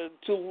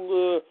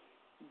 to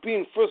be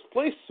in first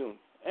place soon.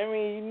 I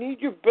mean, you need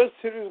your best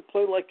hitter to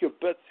play like your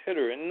best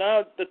hitter, and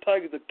now the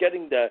Tigers are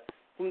getting that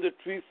from the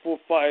 3, 4,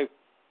 5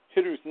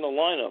 hitters in the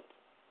lineup.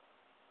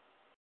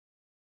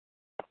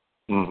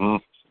 Mm-hmm.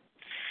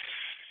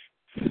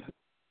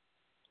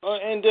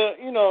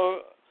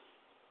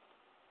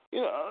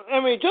 I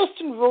mean,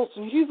 Justin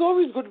Wilson, he's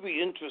always going to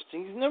be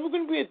interesting. He's never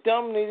going to be a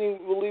dominating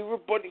reliever,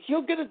 but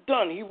he'll get it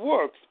done. He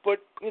works. But,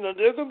 there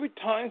are going to be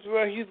times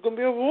where he's going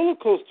to be a roller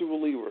coaster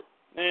reliever.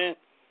 And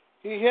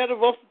he had a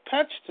rough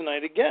patch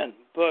tonight again,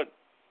 but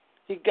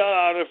he got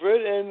out of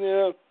it. And,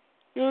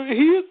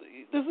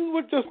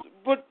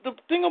 but the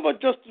thing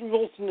about Justin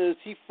Wilson is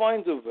he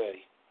finds a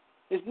way.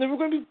 It's never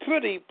going to be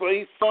pretty, but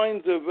he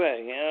finds a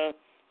way.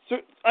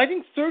 I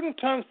think certain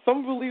times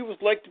some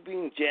relievers like to be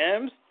in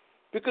jams,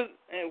 because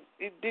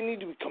they need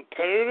to be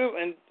competitive,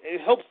 and it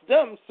helps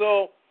them.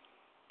 So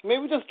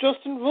maybe that's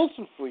Justin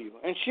Wilson for you.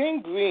 And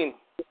Shane Green,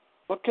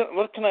 what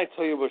can I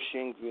tell you about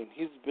Shane Green?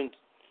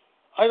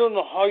 I don't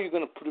know how you're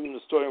going to put him in the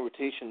starting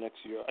rotation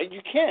next year.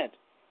 You can't.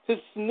 His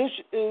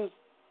niche is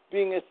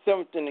being a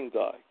 7th inning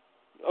guy,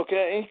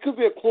 okay? And he could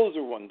be a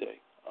closer one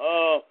day.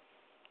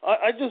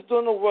 I just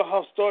don't know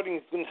how starting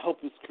is going to help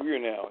his career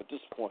now at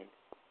this point.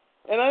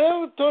 And I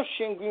never thought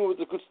Shane Green was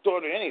a good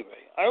starter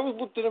anyway. I always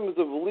looked at him as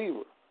a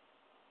reliever.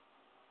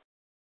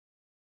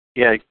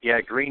 Yeah.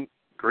 Green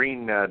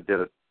did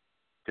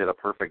a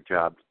perfect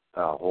job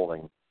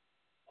holding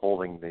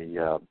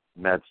the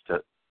Mets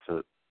to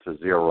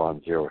 0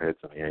 runs, 0 hits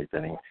in the 8th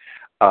inning.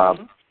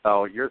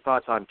 So your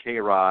thoughts on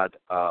K-Rod?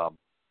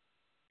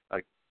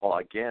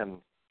 Again,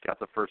 got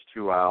the first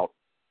 2 out,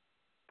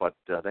 but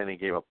then he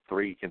gave up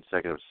 3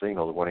 consecutive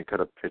singles when he could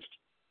have pitched.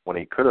 When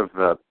he could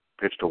have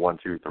pitched a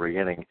 1-2-3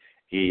 inning,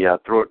 he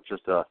threw it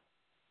just a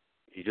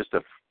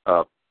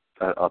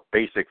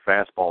basic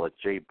fastball at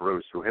Jay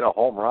Bruce, who hit a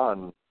home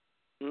run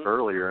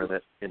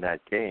earlier in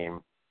that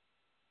game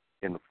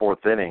in the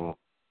 4th inning,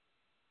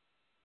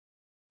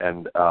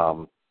 and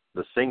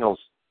the singles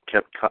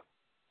kept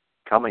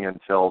coming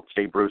until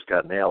Jay Bruce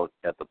got nailed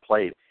at the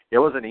plate. It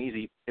was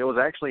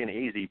actually an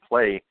easy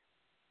play,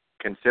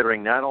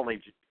 considering not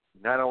only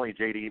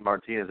J.D.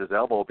 Martinez's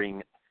elbow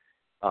being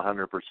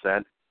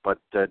 100%, but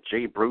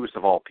Jay Bruce,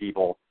 of all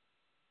people,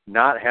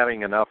 not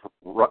having enough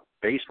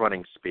base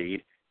running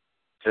speed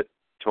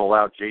to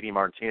allow J.D.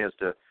 Martinez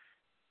to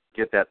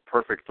get that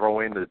perfect throw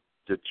in to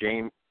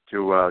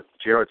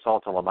Jared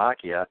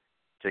Saltalamacchia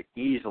to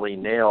easily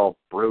nail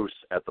Bruce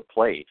at the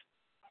plate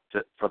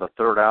for the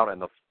 3rd out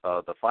and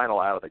the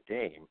final out of the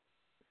game.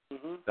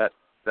 Mm-hmm. That's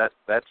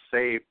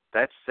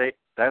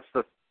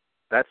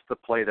the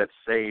play that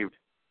saved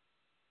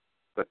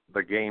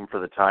the game for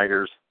the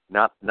Tigers,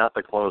 not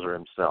the closer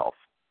himself.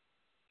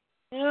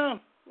 Yeah.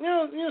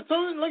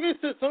 Like I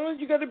said, sometimes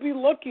you got to be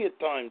lucky at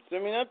times. I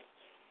mean, that's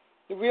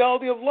the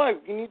reality of life.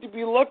 You need to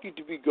be lucky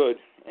to be good.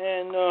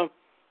 And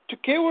to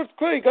K-Ward's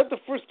credit, he got the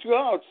first 2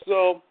 outs.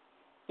 So,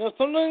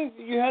 sometimes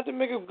you have to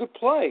make a good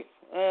play.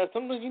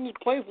 Sometimes you need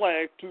plays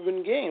like to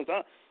win games.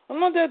 I'm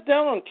not that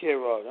down on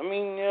K-Rod. I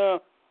mean,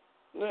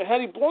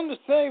 had he blown the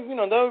save,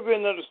 that would be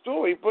another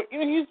story. But,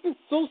 he's been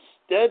so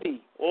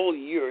steady all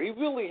year. He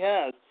really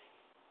has.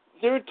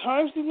 There are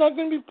times he's not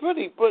going to be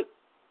pretty, but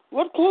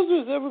what closer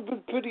has ever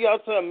been pretty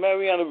outside of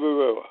Mariano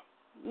Rivera?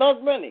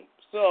 Not many.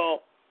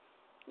 So,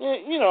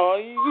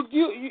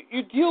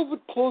 you deal with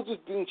closers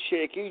being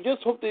shaky. You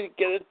just hope they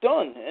get it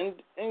done. And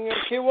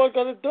K-Rod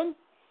got it done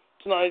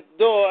tonight,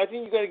 though I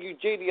think you got to give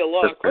JD a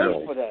lot of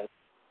credit for that.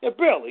 Yeah,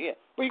 barely, yeah.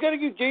 But you got to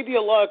give JD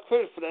a lot of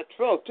credit for that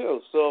throw,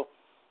 too. So,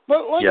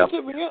 but like I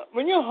said,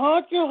 when you're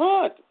hot, you're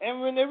hot.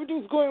 And when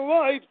everything's going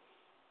right,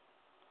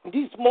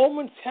 these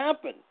moments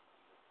happen.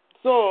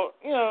 So,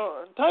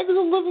 Tigers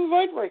are living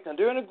right now.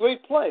 They're in a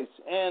great place.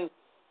 And,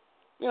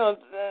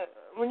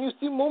 when you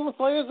see moments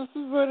like this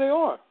is where they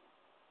are.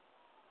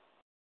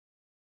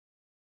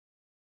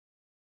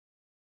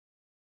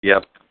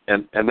 Yep.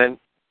 And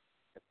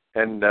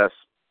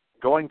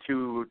going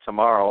to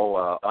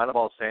tomorrow,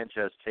 Anibal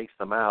Sanchez takes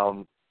the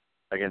mound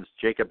against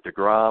Jacob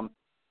deGrom.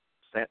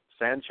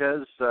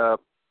 Sanchez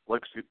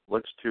looks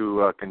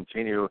to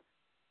continue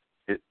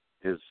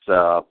his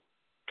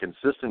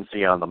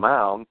consistency on the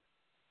mound.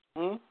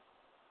 Hmm?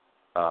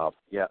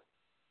 Yeah.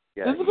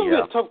 This is going to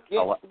be a tough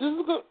game.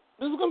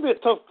 This is going to be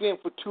a tough game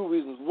for 2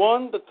 reasons.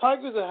 One, the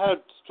Tigers have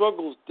had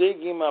struggles day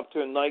game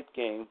after night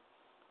game.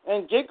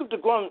 And Jacob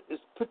deGrom is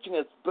pitching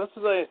as best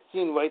as I have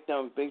seen right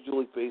now in Major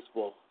League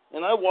Baseball.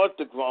 And I watch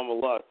deGrom a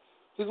lot.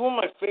 He's one of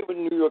my favorite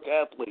New York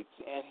athletes,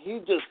 and he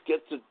just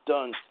gets it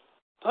done.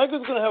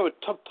 Tiger's going to have a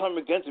tough time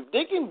against him. If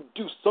they can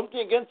do something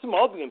against him,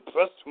 I'll be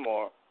impressed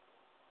tomorrow.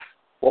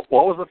 What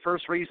was the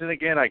first reason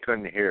again? I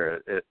couldn't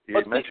hear it.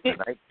 You mentioned the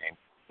night game.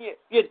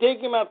 Yeah, day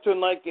game after a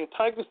night game.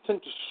 Tigers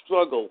tend to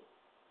struggle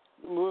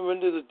when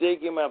there's a day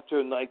game after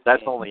a night game.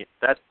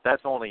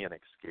 That's only an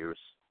excuse.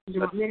 Do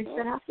you want me to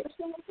set up your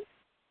thing?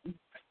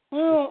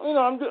 Well,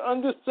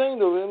 I'm just saying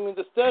though. I mean,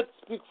 the stats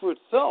speak for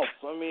itself.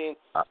 I mean,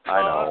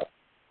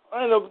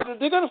 I know, but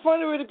they got to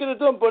find a way to get it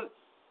done. But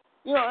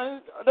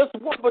that's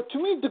one. But to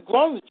me,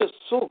 deGrom is just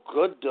so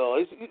good, though.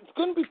 It's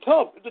going to be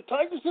tough. If the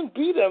Tigers can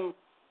beat him,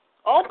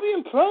 I'll be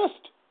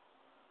impressed.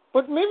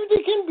 But maybe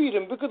they can beat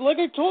him because, like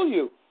I told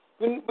you,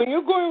 when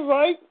you're going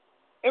right,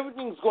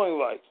 everything's going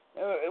right.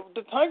 If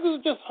the Tigers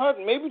are just hot,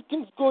 maybe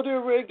things go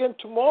their way again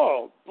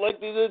tomorrow, like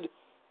they did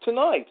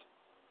tonight.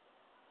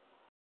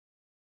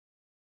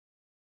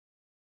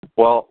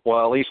 Well,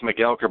 at least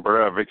Miguel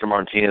Cabrera, Victor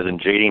Martinez, and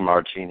JD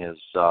Martinez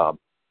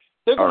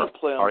they're going to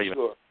play. Are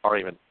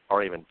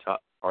even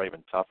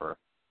tougher.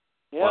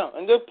 Yeah,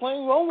 and they're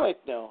playing well right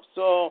now.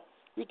 So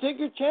you take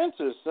your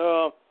chances.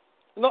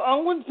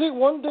 I'm going to say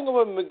one thing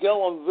about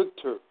Miguel and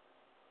Victor.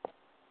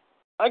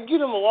 I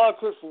give him a lot of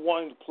credit for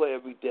wanting to play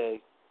every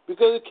day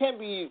because it can't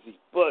be easy.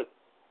 But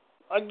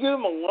I give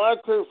him a lot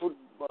of credit for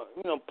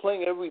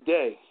playing every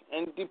day,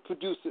 and they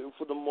produce it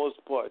for the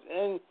most part.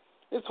 And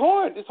it's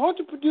hard. It's hard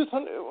to produce a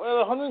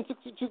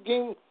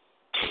 162-game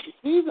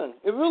season.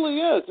 It really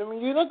is. I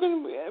mean, you're not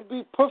going to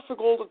be perfect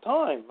all the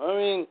time. I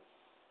mean,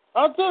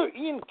 outside of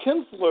Ian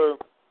Kinsler,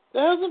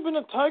 there hasn't been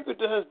a Tiger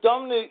that has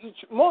dominated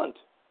each month.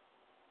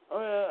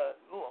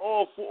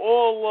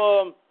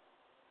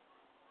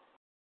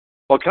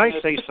 Well, can I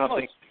say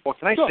something? Well,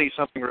 can I say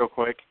something real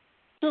quick?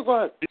 Sure, go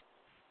ahead.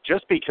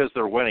 Just because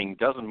they're winning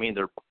doesn't mean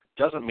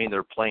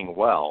they're playing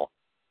well.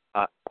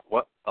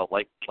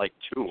 Like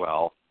too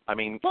well. I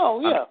mean,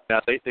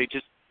 they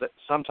just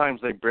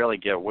sometimes they barely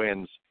get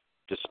wins,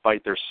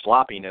 despite their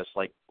sloppiness.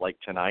 Like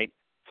tonight,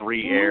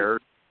 3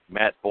 errors.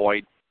 Matt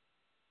Boyd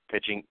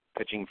pitching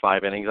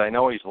 5 innings. I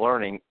know he's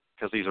learning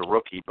because he's a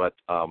rookie, but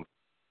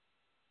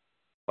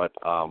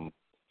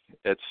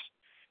it's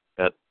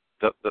that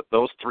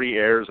those 3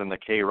 errors and the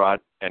K-Rod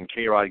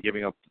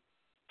giving up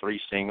 3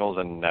 singles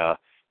and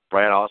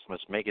Brad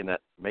Ausmus making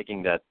that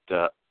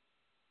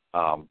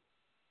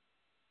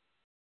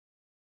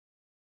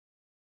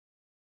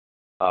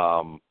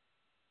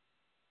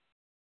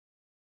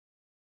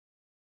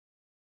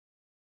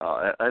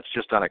that's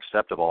just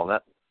unacceptable, and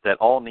that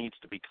all needs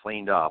to be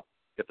cleaned up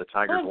if the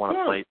Tigers want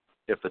to play.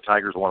 If the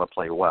Tigers want to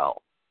play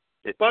well.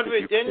 By the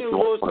way, Daniel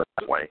Lewis.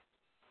 That way.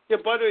 Yeah.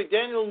 By the way,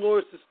 Daniel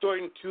Lewis is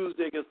starting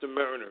Tuesday against the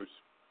Mariners.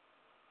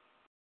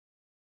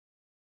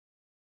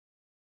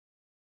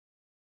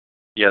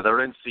 Yeah,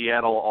 they're in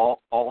Seattle.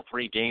 All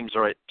 3 games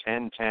are at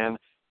 10:10.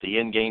 The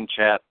in-game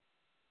chat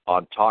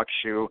on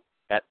TalkShoe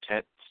at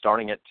 10,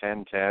 starting at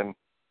 10:10,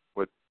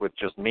 with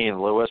just me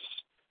and Lewis.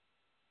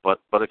 But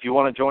if you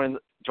want to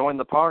join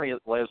the party,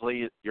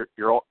 Leslie,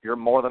 you're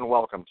more than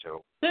welcome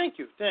to. Thank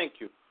you.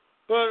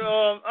 But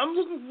I'm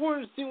looking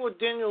forward to seeing what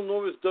Daniel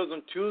Norris does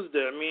on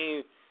Tuesday. I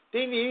mean,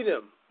 they need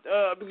him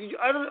because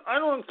I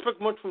don't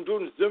expect much from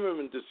Jordan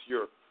Zimmerman this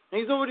year,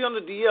 and he's already on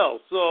the DL.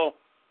 So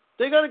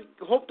they got to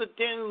hope that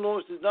Daniel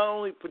Norris is not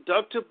only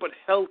productive but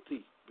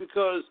healthy.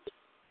 Because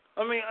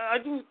I mean, I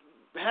think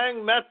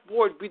having Matt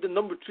Boyd be the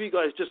number 3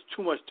 guy is just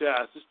too much to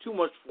ask. It's too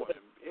much for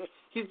him.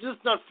 He's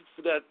just not fit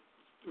for that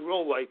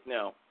role right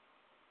now.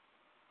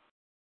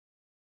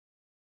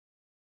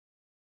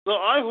 So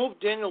I hope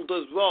Daniel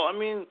does well. I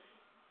mean,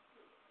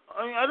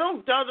 I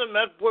don't doubt that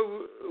Matt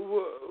Boyd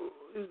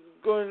is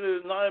going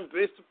to not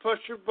embrace the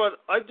pressure, but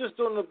I just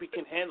don't know if he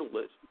can handle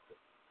it.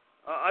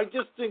 I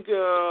just think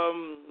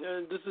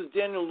this is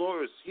Daniel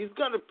Norris. He's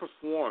got to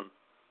perform.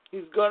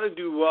 He's got to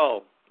do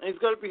well, and he's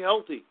got to be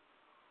healthy.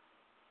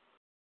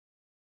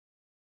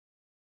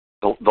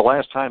 The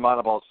last time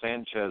Anibal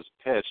Sanchez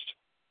pitched,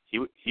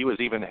 he was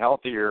even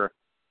healthier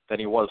than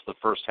he was the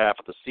first half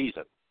of the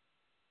season.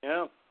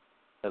 Yeah.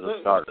 As a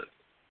starter.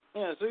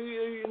 Yeah, so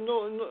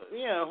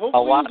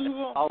hopefully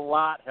a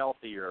lot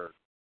healthier,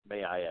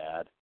 may I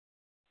add.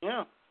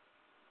 Yeah.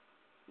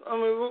 I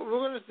mean, we're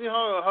going to see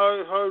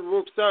how it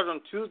works out on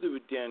Tuesday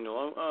with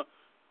Daniel.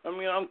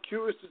 I'm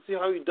curious to see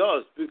how he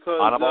does because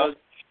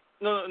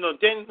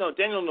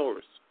Daniel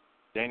Norris.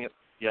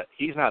 Yeah,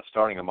 he's not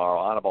starting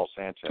tomorrow. Anibal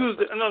Sanchez.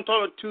 Tuesday, and I'm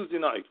talking about Tuesday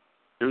night.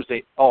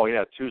 Tuesday. Oh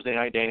yeah, Tuesday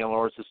night. Daniel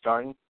Norris is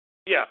starting.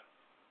 Yeah.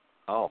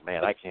 Oh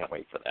man, I can't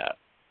wait for that.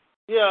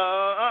 Yeah,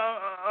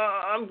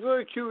 I'm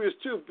very curious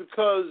too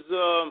because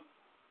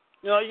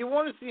you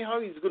want to see how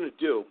he's going to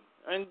do,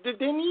 and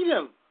they need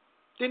him.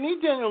 They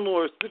need Daniel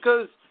Norris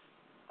because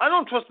I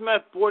don't trust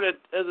Matt Boyd as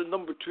a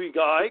number 3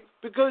 guy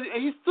because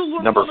he's still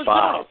learning number on the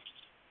 5. job.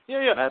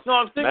 Yeah. Matt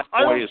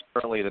Boyd is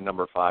currently the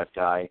number 5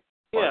 guy.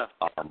 Yeah.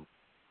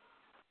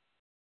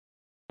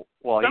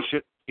 But,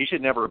 he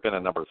should never have been a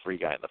number 3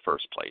 guy in the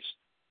first place.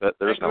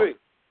 There's I agree.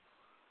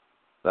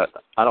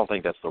 I don't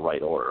think that's the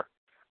right order.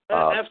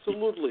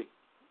 Absolutely.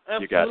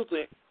 You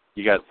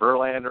got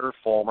Verlander,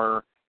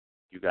 Fulmer.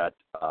 You got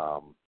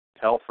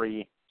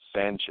Pelfrey,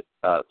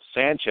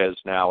 Sanchez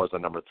now is a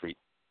number 3.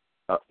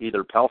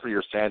 Either Pelfrey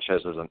or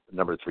Sanchez is a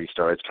number 3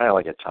 star. It's kind of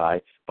like a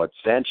tie, but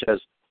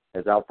Sanchez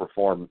has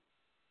outperformed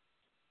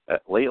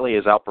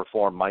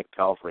Mike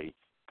Pelfrey.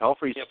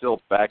 Pelfrey's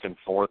still back and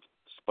forth,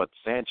 but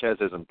Sanchez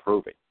is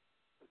improving.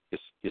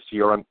 You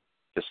see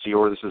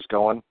where this is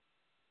going?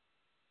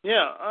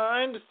 Yeah,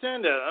 I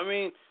understand that. I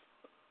mean,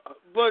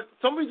 but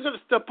somebody's got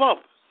to step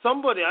up.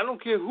 Somebody, I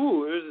don't care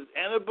who. Is it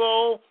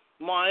Annabelle,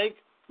 Mike,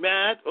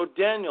 Matt, or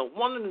Daniel?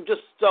 One of them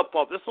just step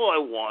up. That's all I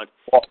want.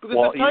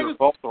 Well, either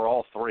both or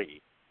all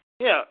 3.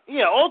 Yeah,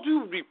 all 3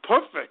 would be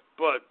perfect.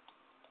 But,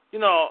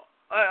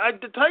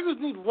 the Tigers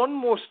need one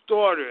more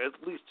starter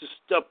at least to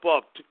step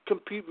up to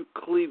compete with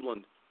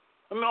Cleveland.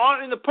 I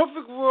mean, in the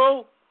perfect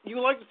world, you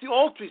would like to see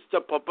all 3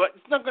 step up, but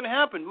it's not going to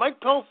happen. Mike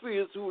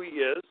Pelfrey is who he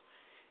is.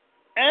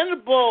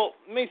 Annabelle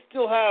may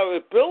still have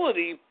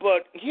ability,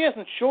 but he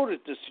hasn't showed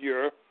it this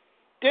year.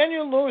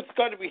 Daniel Lewis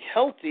got to be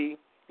healthy.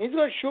 He's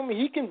got to show me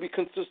he can be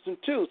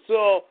consistent too.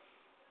 So,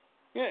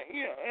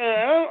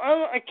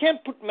 I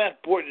can't put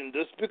Matt Boyd in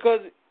this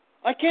because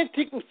I can't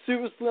take him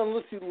seriously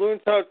unless he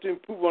learns how to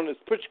improve on his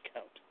pitch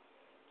count.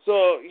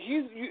 So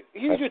he's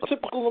your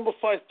typical number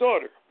 5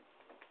 starter.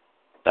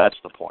 That's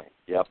the point.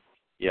 Yep.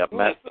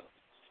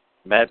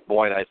 Matt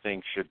Boyd, I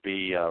think, should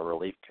be a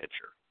relief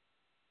pitcher.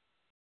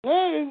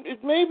 Yeah,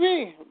 it may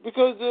be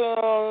because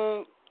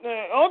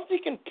obviously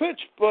he can pitch,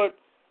 but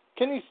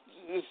can he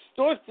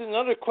start? Is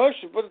another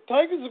question. But the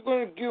Tigers are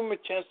going to give him a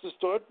chance to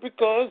start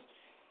because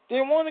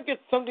they want to get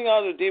something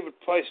out of the David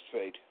Price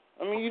trade.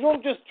 I mean, you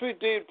don't just trade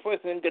David Price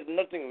and get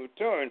nothing in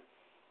return.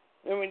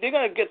 I mean, they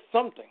got to get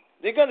something.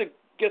 They got to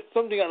get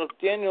something out of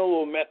Daniel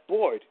or Matt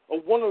Boyd, or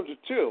one of the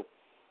two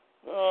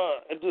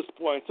at this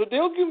point. So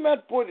they'll give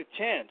Matt Boyd a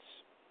chance.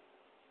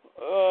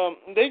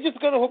 They just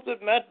got to hope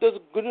that Matt does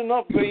good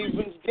enough where he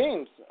wins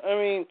games. I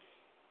mean,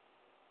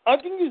 I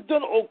think he's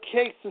done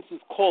okay since his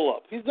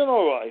call-up. He's done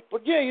all right.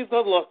 But, yeah, he's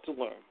got a lot to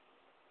learn.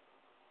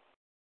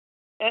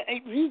 And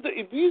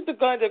if he's the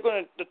guy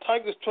the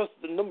Tigers trust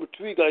the number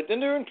 3 guy, then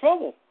they're in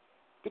trouble.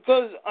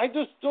 Because I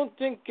just don't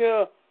think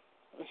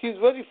he's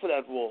ready for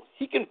that role.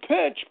 He can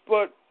pitch,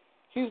 but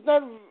he's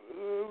not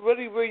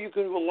ready where you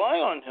can rely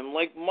on him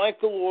like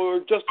Michael or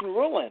Justin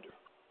Verlander.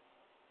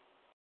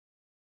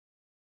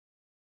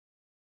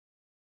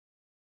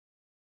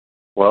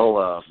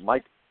 Well,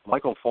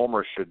 Michael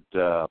Fulmer should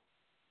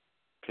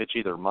pitch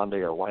either Monday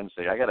or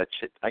Wednesday. I gotta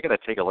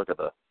take a look at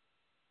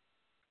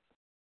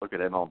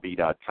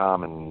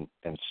MLB.com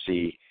and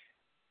see.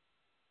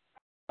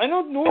 I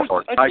know Norris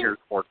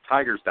or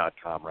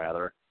Tigers.com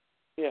rather.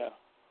 Yeah.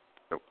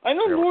 I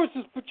know Norris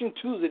is pitching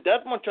Tuesday.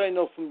 That much I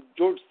know from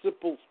George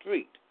Sippel's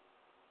tweet.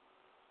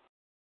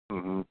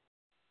 Mm-hmm.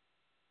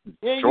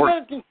 Yeah,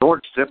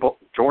 George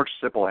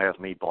Sippel has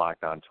me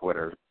blocked on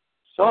Twitter.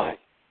 So why?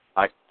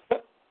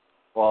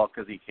 Well,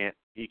 because he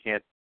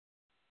can't.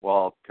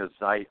 Well, because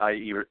I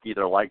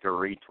either liked or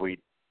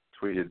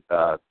tweeted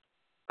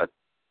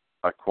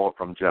a quote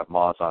from Jeff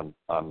Moss on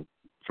one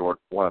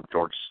of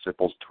George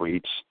Sippel's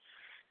tweets,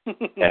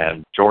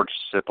 and George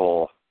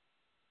Sippel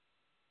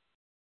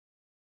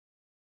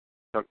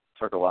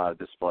took a lot of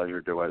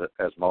displeasure to it,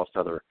 as most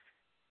other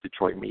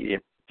Detroit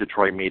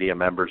media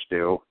members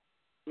do.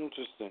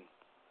 Interesting.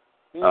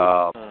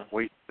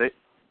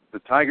 The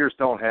Tigers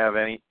don't have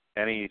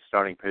any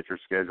starting pitcher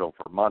scheduled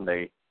for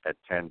Monday at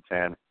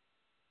 10:10.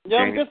 Yeah,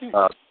 I'm guessing.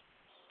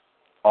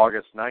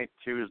 August 9th,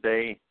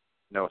 Tuesday,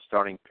 no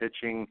starting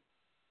pitching.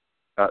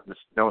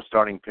 No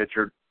starting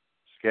pitcher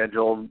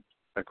scheduled,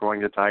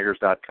 according to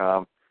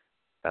Tigers.com.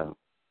 And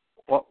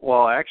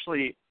well,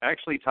 actually,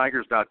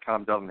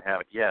 Tigers.com doesn't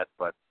have it yet,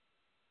 but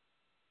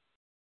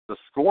the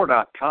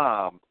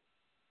Score.com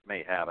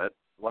may have it.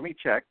 Let me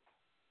check.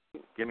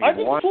 Give me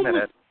 1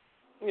 minute.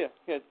 Yeah.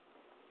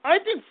 I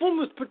think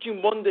Fulmer's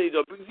pitching Monday,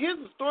 though, because he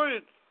hasn't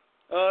started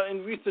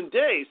in recent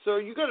days. So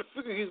you got to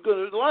figure he's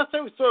going to. The last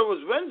time we started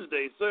was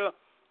Wednesday, so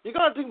you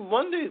got to think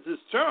Monday's his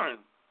turn.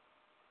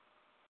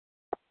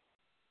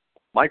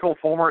 Michael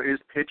Fulmer is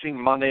pitching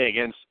Monday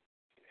against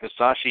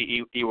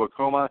Hisashi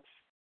Iwakuma.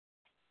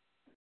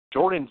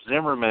 Jordan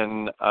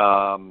Zimmerman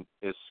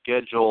is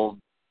scheduled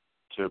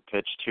to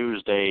pitch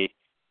Tuesday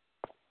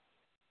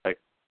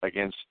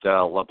against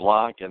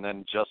LeBlanc, and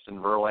then Justin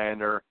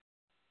Verlander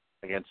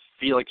against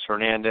Felix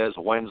Hernandez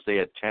Wednesday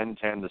at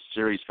 10:10, the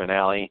series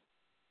finale.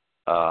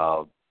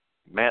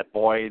 Matt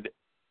Boyd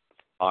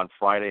on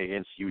Friday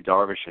against Yu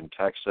Darvish in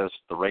Texas.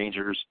 The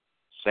Rangers,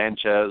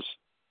 Sanchez.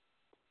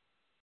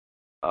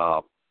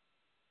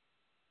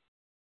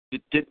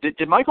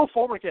 Did Michael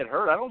Fulmer get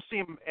hurt? I don't see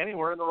him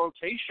anywhere in the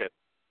rotation.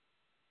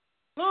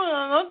 No,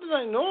 not that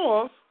I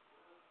know of.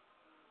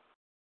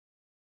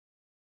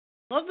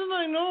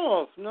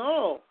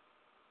 No.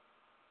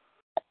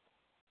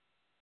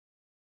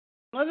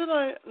 Not that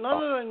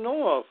I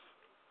know of.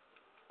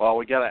 Well,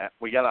 we gotta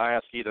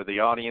ask either the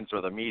audience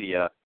or the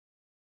media.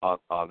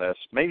 on this.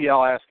 Maybe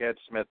I'll ask Ed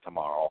Smith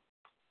tomorrow.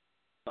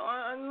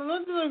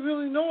 Not that I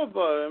really know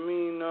about it. I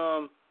mean,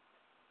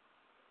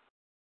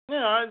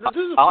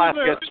 I'll ask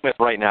Ed Smith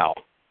right now.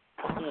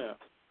 Yeah.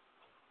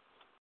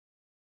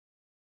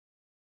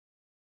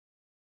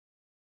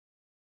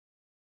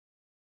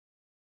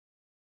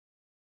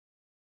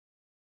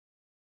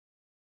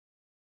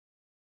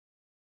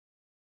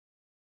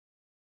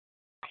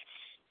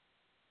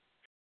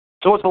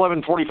 So it's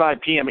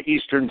 11:45 p.m.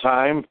 Eastern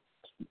Time.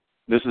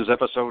 This is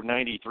episode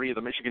 93 of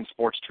the Michigan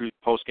Sports Truth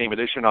Postgame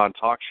Edition on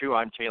TalkShoe.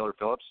 I'm Taylor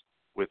Phillips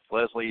with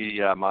Leslie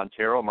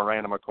Montero,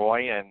 Miranda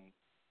McCoy,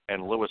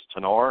 and Louis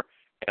Tenor,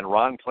 and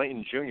Ron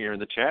Clayton Jr. in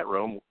the chat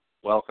room.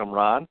 Welcome,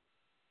 Ron.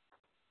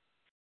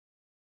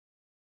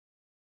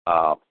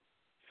 Why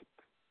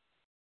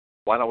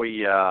don't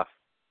we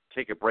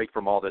take a break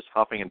from all this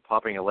huffing and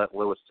puffing and let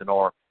Louis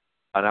Tenor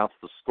announce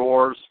the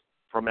scores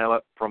from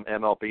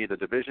MLB, the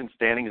division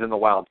standings, and the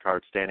wild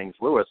card standings.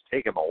 Louis,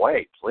 take him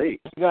away, please.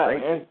 Got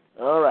it, man.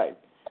 All right.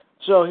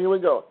 So here we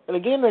go. In a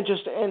game that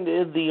just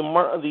ended,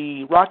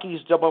 the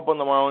Rockies double up on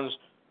the Marlins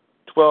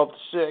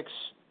 12-6.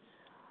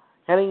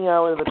 Heading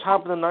out in the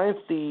top of the ninth,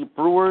 the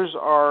Brewers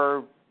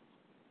are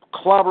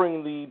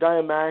clobbering the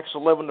Diamondbacks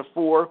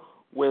 11-4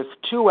 with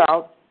 2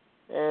 out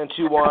and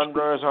 2 on,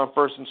 runners on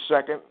first and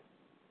second.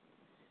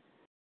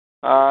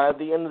 At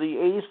the end of the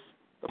eighth,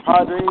 the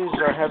Padres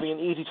are having an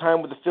easy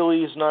time with the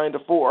Phillies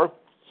 9-4.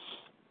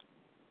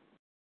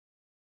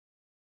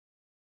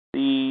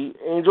 The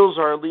Angels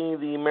are leading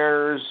the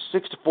Mariners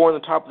 6-4 in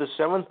the top of the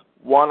seventh,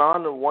 1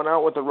 on and 1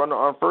 out with a runner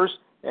on first,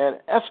 and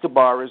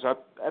Escobar is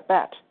up at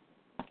bat.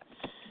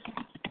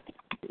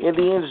 The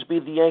Indians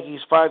beat the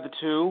Yankees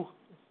 5-2.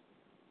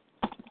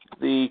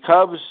 The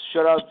Cubs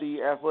shut out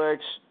the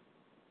Athletics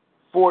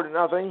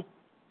 4-0.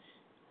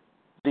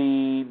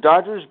 The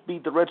Dodgers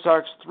beat the Red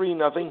Sox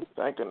 3-0.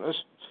 Thank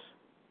goodness.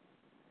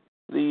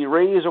 The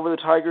Rays over the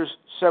Tigers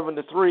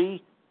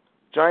 7-3.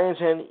 Giants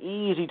had an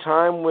easy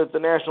time with the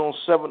Nationals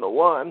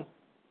 7-1.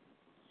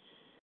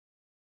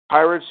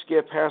 Pirates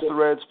get past the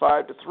Reds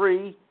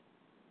 5-3.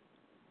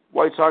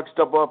 White Sox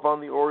double up on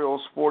the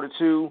Orioles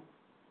 4-2.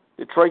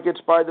 Detroit gets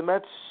by the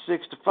Mets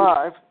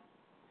 6-5.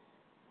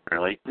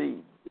 Really?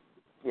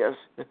 Yes.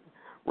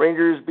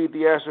 Rangers beat the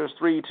Astros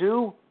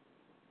 3-2.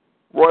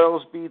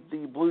 Royals beat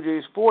the Blue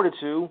Jays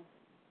 4-2.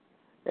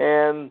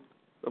 And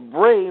the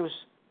Braves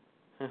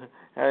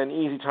had an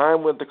easy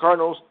time with the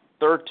Cardinals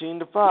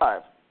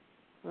 13-5.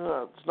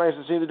 It's nice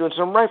to see they're doing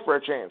something right for a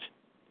change.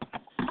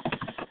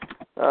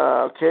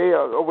 Okay,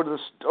 over to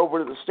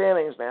the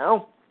standings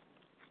now,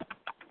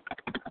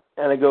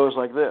 and it goes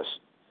like this: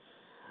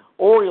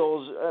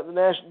 Orioles,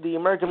 the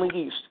American League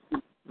East.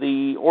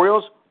 The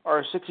Orioles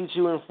are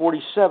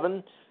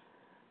 62-47.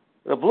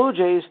 The Blue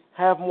Jays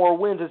have more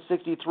wins at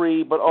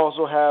 63, but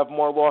also have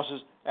more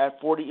losses at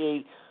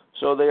 48.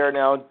 So they are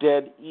now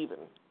dead even,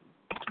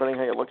 depending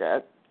how you look at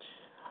it.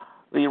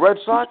 The Red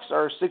Sox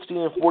are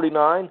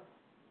 60-49.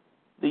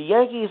 The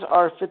Yankees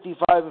are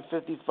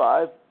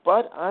 55-55,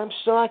 but I'm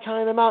still not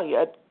counting them out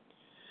yet.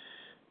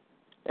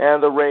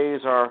 And the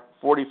Rays are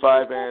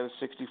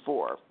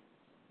 45-64.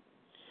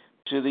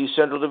 To the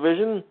Central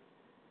Division,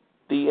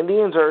 the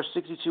Indians are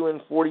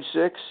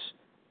 62-46.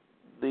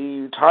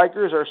 The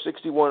Tigers are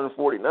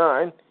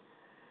 61-49.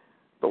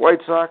 The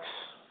White Sox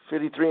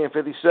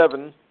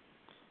 53-57.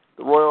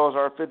 The Royals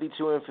are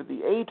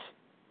 52-58.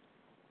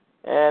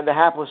 And the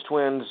hapless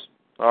Twins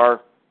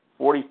are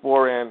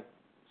 44-66.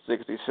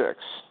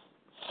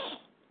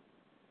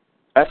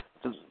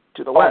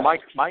 To the west.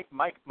 My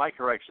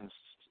corrections.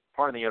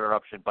 Pardon the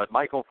interruption, but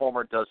Michael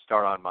Fulmer does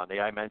start on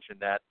Monday. I mentioned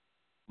that.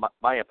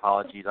 My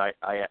apologies.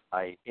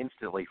 I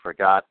instantly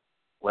forgot.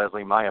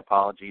 Leslie, my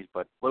apologies,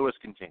 but Louis,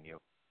 continue.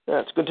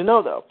 That's good to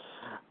know, though.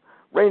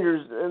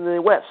 Rangers in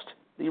the west.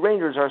 The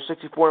Rangers are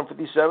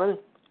 64-57.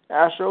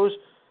 Astros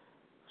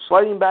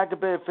sliding back a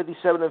bit at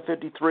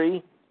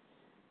 57-53.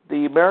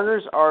 The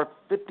Mariners are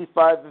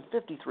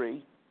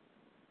 55-53.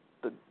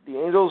 The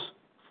Angels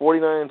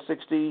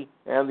 49-60,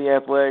 and the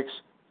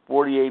Athletics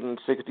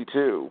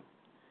 48-62.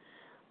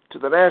 To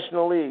the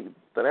National League,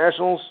 the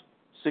Nationals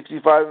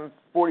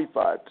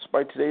 65-45,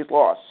 despite today's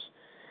loss.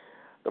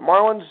 The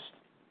Marlins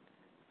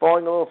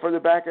falling a little further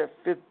back at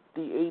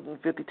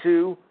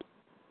 58-52.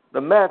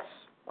 The Mets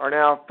are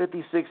now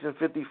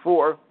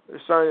 56-54. They're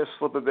starting to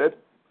slip a bit.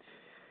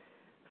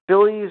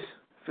 Phillies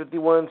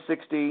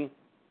 51-60,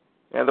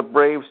 and the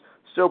Braves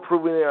still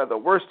proving they are the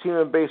worst team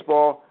in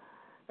baseball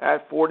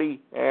at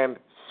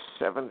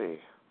 40-70.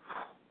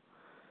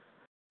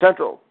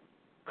 Central,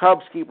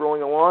 Cubs keep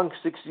rolling along,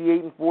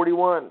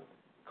 68-41.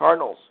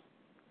 Cardinals,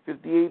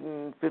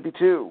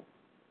 58-52.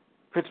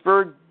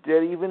 Pittsburgh,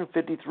 dead even,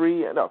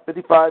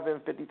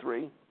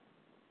 55-53.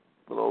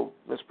 Little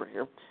whisper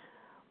here.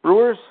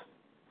 Brewers,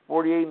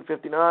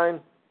 48-59.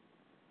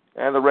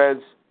 And the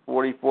Reds,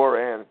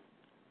 44-65.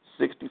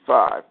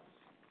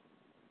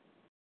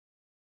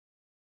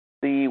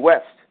 The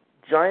West,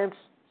 Giants,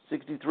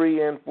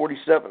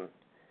 63-47.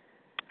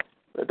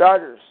 The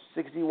Dodgers,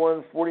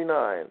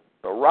 61-49.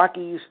 The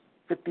Rockies,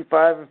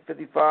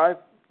 55-55,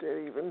 dead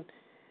even.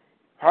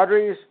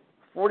 Padres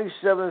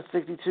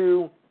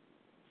 47-62,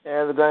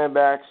 and the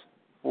Diamondbacks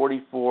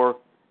 44-65.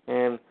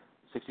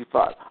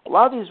 A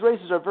lot of these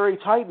races are very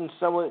tight in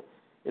some of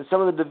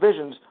the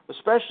divisions,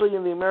 especially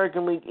in the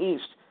American League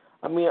East.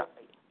 I mean,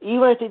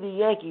 even I think the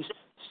Yankees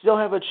still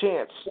have a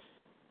chance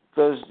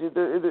because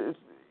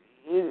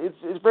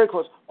it's very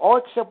close. All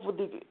except with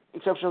the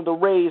exception of the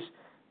Rays,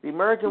 the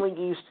American League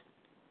East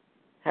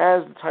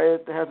has the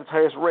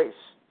tightest race.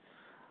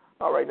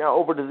 All right, now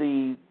over to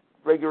the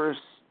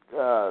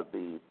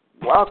the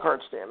wild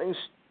card standings.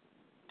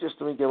 Just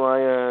let me get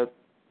my.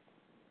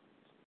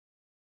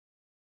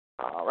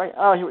 All right,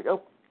 here we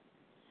go.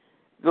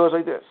 It goes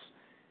like this.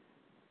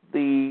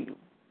 The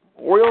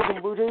Orioles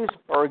and Blue Jays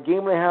are a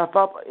game and a half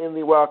up in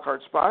the wild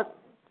card spot,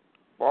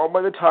 followed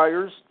by the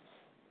Tigers.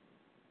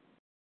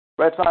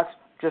 Red Sox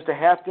just a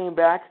half game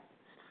back.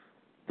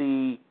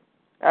 The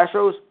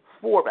Astros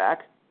 4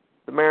 back.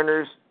 The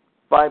Mariners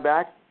 5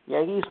 back.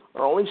 Yankees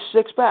are only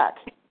 6 back.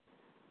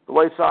 The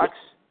White Sox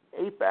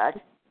 8 back.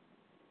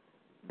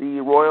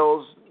 The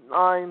Royals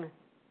 9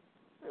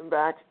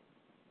 back.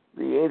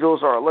 The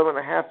Angels are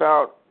 11.5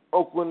 out.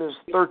 Oakland is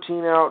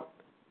 13 out.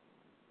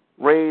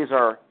 Rays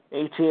are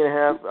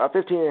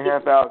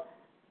 15.5 out,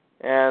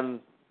 and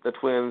the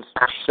Twins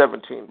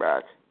 17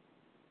 back.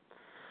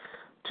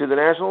 To the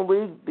National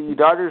League, the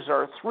Dodgers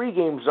are 3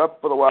 games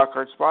up for the wild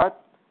card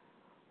spot,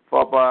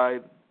 followed by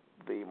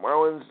the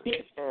Marlins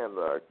and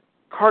the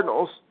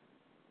Cardinals.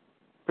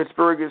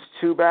 Pittsburgh is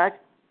 2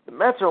 back. The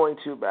Mets are only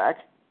 2 back.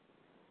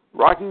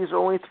 Rockies are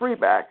only 3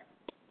 back.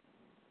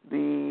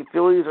 The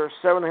Phillies are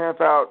 7.5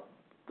 out.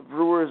 The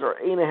Brewers are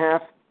 8.5.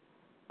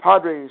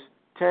 Padres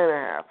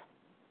 10.5.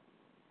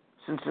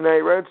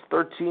 Cincinnati Reds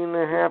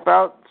 13.5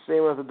 out,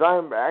 same as the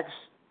Diamondbacks,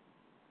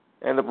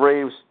 and the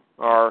Braves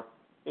are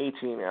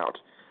 18 out.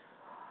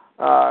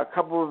 A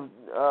couple of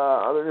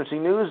other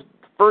interesting news.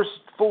 First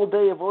full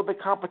day of Olympic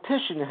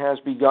competition has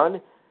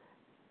begun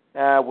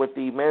with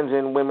the men's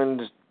and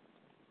women's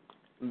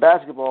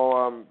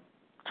basketball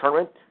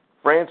tournament.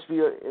 In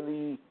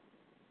the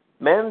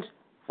men's,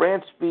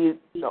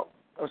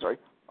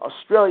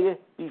 Australia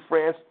beat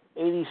France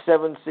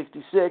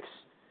 87-66.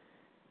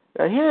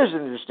 Now here's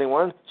an interesting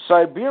one.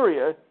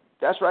 Siberia,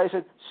 that's right, I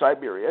said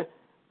Siberia,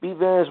 beat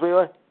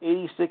Venezuela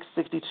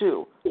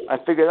 86-62. I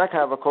figured that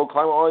kind of a cold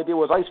climate, all I did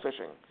was ice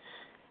fishing.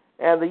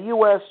 And the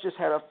U.S. just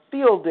had a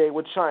field day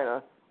with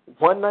China,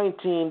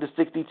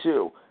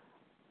 119-62.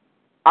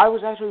 I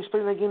was actually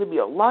expecting that game to be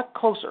a lot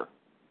closer.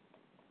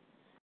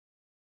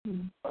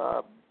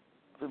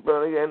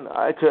 But again,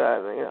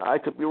 I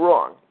could be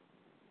wrong.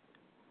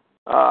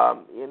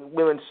 In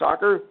women's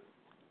soccer,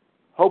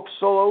 Hope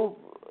Solo,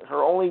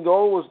 her only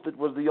goal was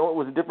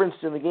the difference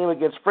in the game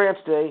against France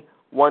today,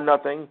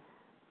 1-0.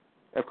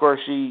 Of course,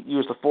 she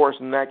used the force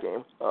in that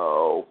game.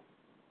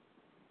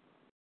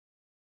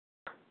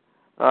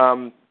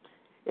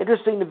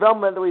 Interesting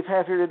development that we've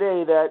had here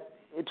today, that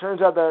it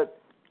turns out that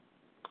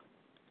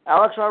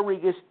Alex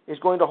Rodriguez is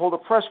going to hold a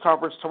press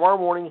conference tomorrow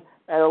morning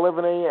at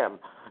 11 a.m.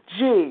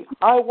 Gee,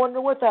 I wonder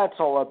what that's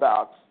all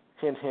about.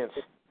 Hint, hint.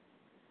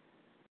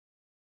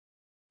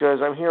 Because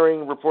I'm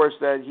hearing reports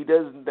that he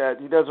doesn't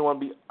want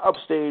to be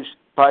upstaged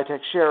by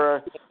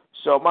Teixeira.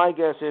 So my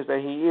guess is that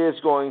he is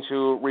going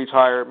to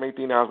retire, make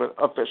the announcement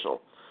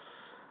official.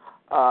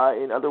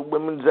 In other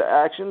women's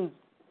action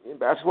in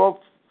basketball,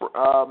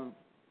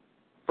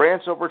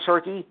 France over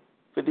Turkey,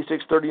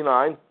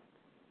 56-39.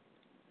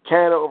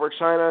 Canada over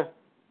China,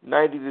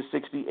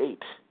 90-68.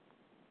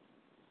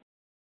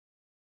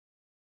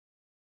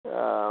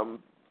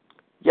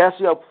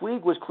 Yasiel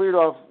Puig was cleared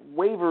off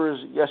waivers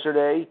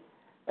yesterday,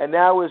 and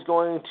now is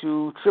going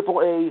to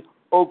AAA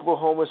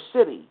Oklahoma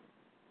City,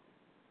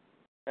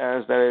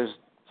 as that is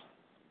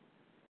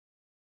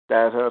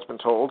how it's been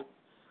told.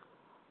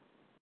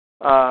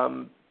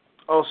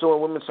 Also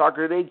in women's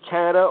soccer today,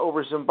 Canada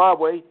over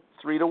Zimbabwe,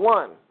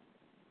 3-1.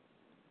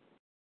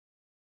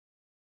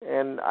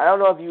 And I don't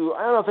know if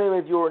any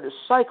of you are into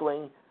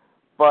cycling,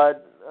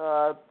 but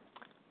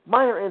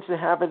minor incident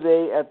happened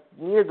today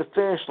near the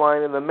finish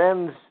line in the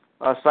men's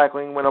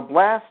cycling when a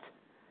blast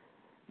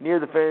near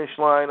the finish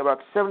line, about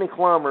 70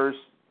 kilometers,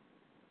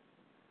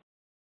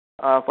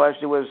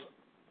 flashed. It was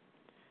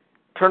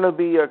turned to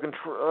be a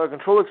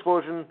controlled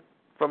explosion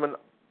from an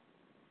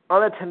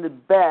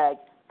unattended bag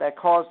that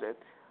caused it.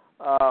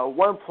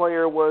 One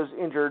player was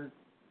injured,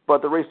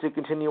 but the race did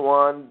continue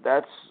on.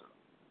 That's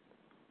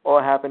all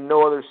that happened.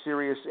 No other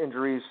serious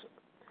injuries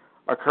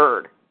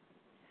occurred.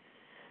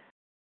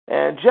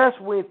 And just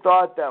when we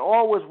thought that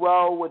all was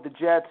well with the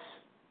Jets,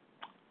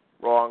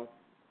 wrong.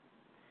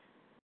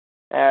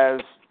 As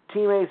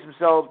teammates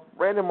themselves,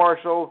 Brandon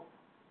Marshall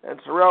and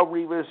Sorrell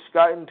Rivas,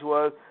 got into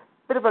a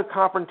bit of a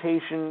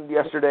confrontation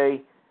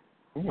yesterday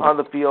on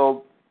the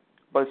field,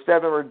 but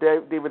staff member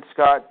David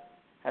Scott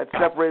had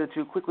separated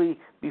too quickly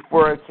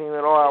before it came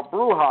an all-out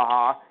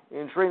brouhaha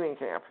in training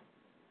camp.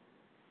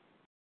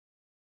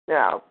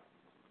 Now,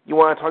 you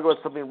want to talk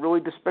about something really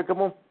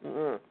despicable?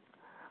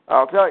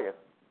 I'll tell you.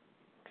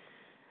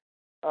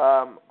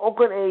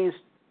 Oakland A's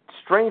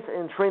strength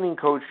and training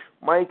coach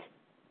Mike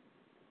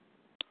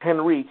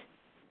Henrique,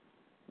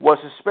 was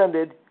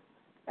suspended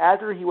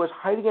after he was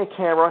hiding a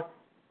camera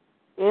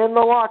in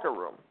the locker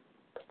room.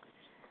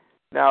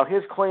 Now,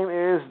 his claim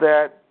is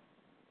that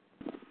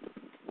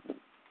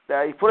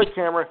he put a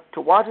camera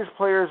to watch his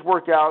players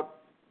work out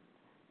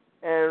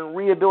and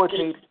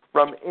rehabilitate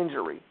from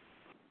injury.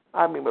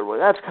 I mean, but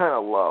that's kind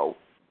of low.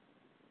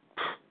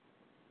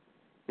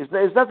 Is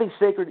nothing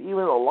sacred even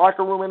in the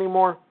locker room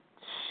anymore?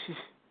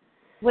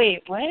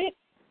 Wait, what?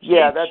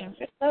 Yeah,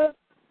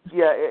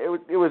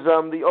 it was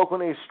the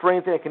Oakland A's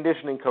strength and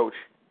conditioning coach.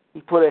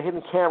 He put a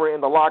hidden camera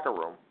in the locker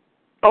room.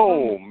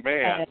 Oh,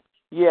 man.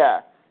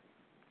 Yeah.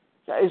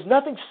 Is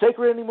nothing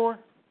sacred anymore?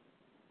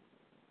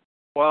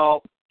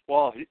 Well,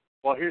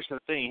 here's the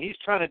thing.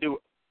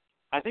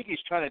 I think he's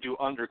trying to do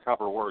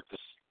undercover work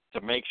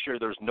to make sure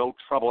there's no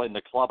trouble in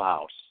the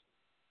clubhouse.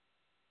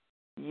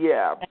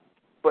 Yeah,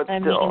 but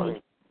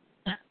still.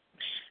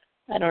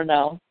 I don't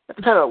know. That's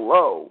kind of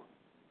low.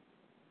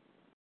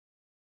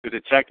 To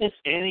detect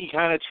any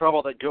kind of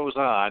trouble that goes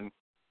on.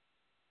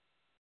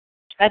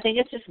 I think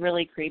it's just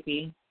really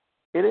creepy.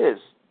 It is.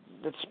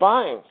 It's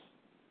spying.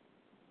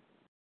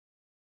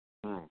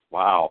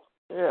 Wow.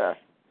 Yeah.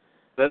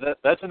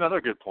 That's another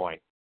good point.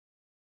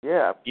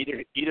 Yeah.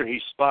 Either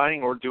he's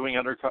spying or doing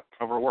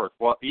undercover work.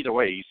 Well, either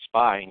way, he's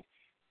spying,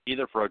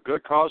 either for a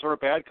good cause or a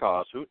bad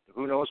cause.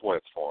 Who knows what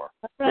it's for?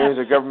 Maybe he's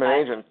a government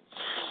agent.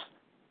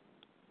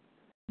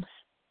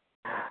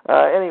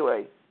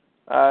 Anyway,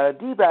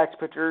 D-backs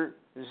pitcher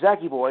Zach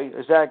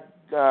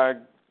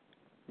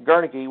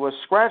Garnicki was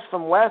scratched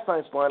from last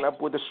night's lineup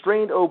with a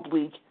strained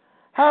oblique.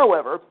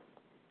 However,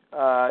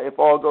 if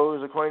all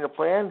goes according to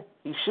plan,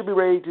 he should be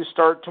ready to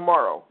start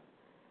tomorrow.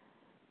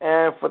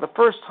 And for the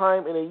first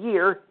time in a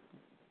year,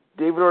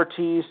 David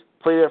Ortiz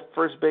played at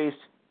first base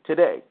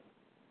today.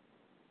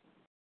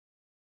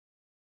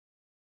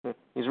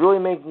 He's really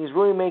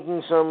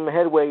making some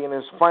headway in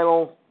his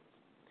final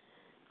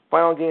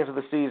games of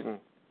the season.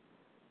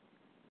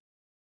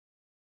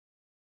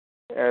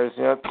 As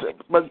you know,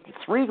 but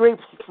three great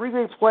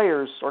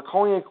players are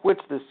calling it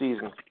quits this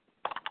season.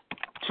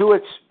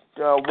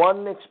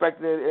 One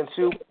expected and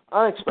two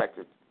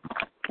unexpected.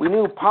 We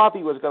knew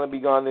Poppy was going to be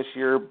gone this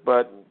year,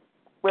 but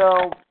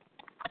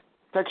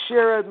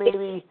Teixeira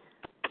maybe,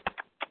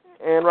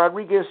 and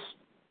Rodriguez.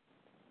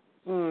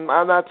 I'm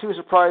not too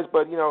surprised,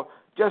 but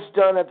just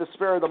done at the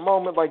spur of the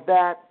moment like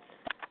that.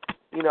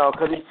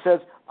 Because he says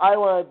I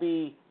want to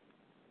be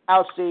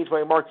outstaged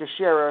by Mark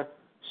Teixeira,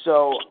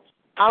 so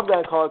I'm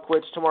going to call it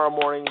quits tomorrow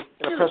morning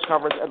in a press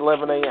conference at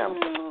 11 a.m.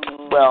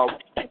 Well,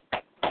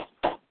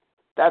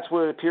 that's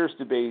what it appears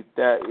to be,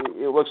 that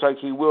it looks like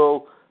he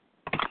will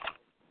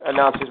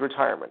announce his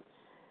retirement.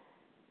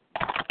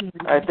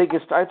 I think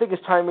his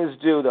time is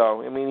due,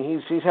 though. I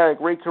mean, he's had a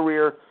great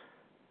career.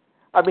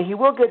 I mean, he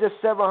will get to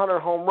 700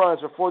 home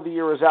runs before the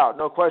year is out,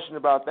 no question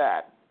about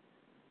that.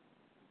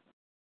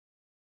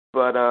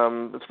 But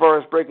as far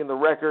as breaking the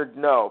record,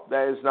 no,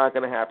 that is not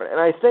going to happen. And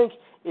I think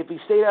if he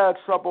stayed out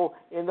of trouble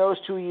in those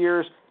 2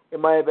 years, it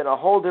might have been a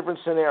whole different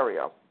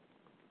scenario.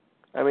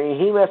 I mean,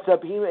 he messed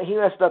up. He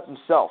messed up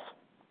himself.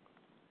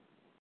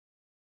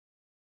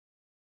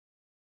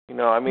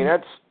 I mean,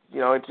 that's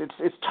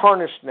it's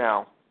tarnished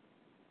now.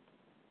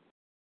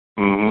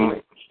 Mm-hmm.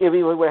 If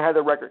he would have had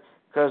the record,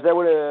 because that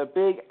would have a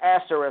big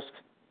asterisk,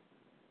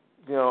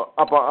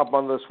 up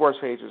on the sports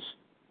pages.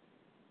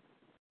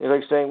 It's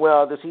like saying,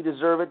 well, does he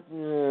deserve it?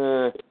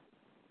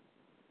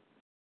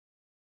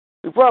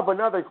 We brought up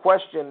another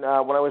question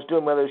when I was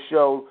doing my other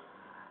show.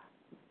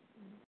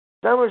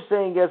 Some are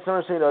saying yes, some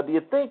are saying no. Do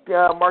you think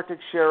Mark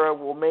Teixeira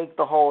will make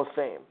the Hall of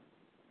Fame?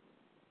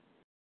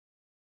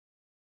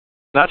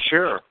 Not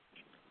sure.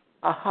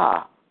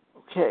 Aha.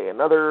 Okay,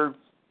 another.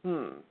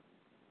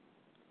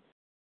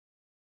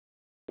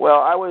 Well,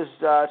 I was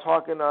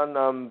talking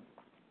on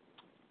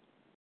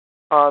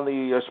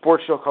the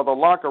sports show called The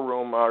Locker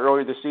Room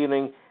earlier this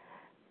evening,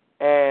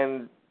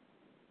 and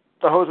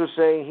the host was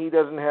saying he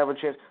doesn't have a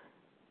chance.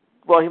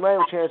 Well, he might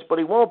have a chance, but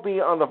he won't be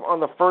on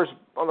the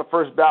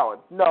first ballot.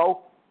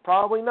 No,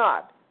 probably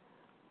not.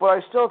 But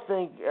I still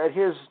think at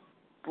his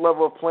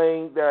level of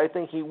playing that I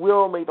think he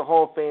will make the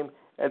Hall of Fame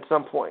at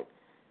some point.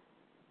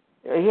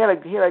 He had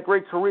a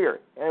great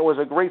career and was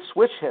a great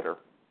switch hitter.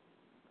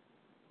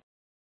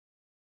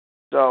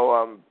 So,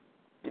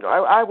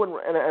 I wouldn't,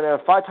 and a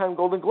 5-time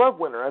Golden Glove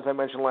winner, as I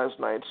mentioned last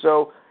night.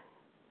 So,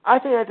 I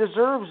think that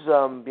deserves,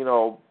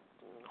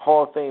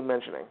 Hall of Fame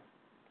mentioning.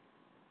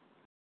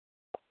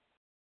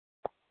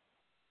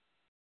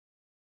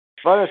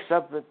 But it's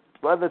up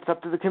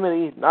to the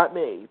committee, not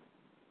me.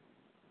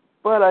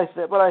 But I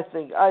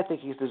think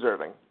he's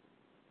deserving.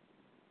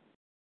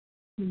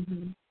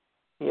 Mm-hmm.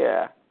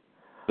 Yeah.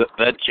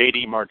 That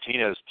J.D.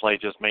 Martinez play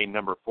just made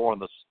number 4 in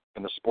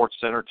the Sports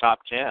Center top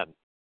 10.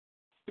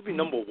 He'd be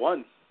number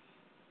 1.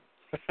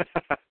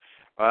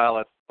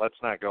 Well,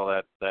 let's not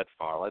go that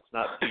far. Let's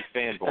not be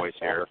fanboys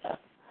here.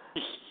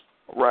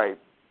 Right.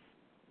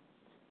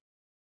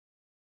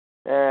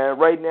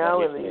 Right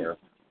now in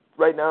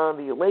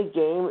the late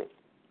game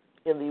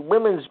in the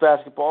women's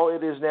basketball,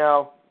 it is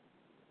now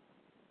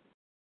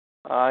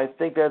I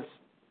think is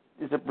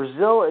it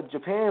Brazil?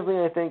 Japan,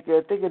 I think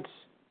it's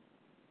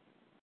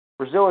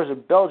Brazil or is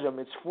it Belgium?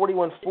 It's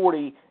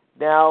 41-40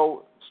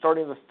 now,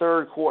 starting the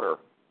third quarter.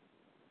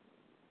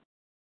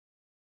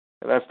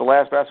 And that's the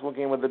last basketball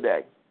game of the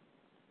day.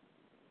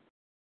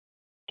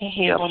 I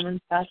hate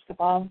women's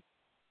basketball.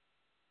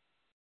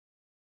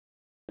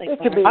 It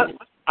could be.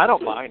 I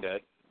don't mind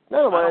it.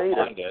 No, I don't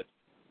mind it.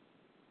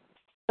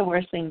 The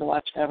worst thing to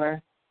watch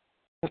ever.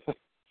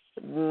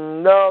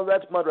 No,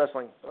 that's mud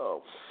wrestling.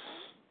 Oh.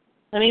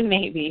 I mean,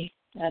 maybe.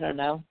 I don't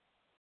know.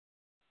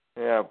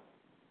 Yeah.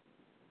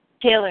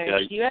 Taylor,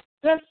 you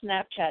have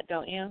Snapchat,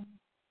 don't you?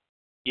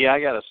 Yeah,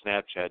 I got a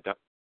Snapchat.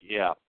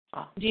 Yeah.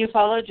 Do you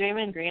follow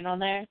Draymond Green on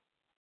there?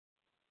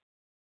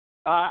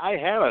 I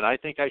haven't. I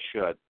think I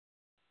should.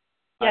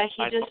 Yeah,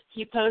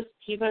 he posted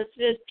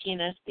his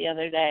penis the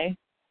other day.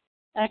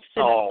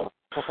 Accidentally.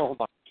 Oh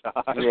my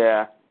God.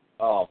 Yeah.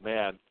 Oh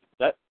man,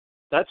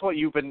 that's what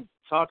you've been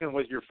talking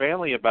with your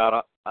family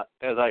about,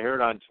 as I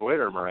heard on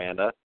Twitter,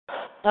 Miranda.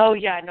 Oh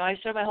yeah, no, I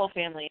showed my whole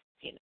family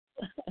his penis.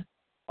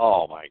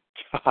 Oh my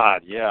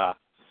God, yeah.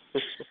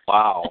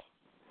 Wow.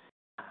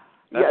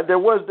 Yeah, there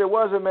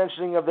was a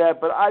mentioning of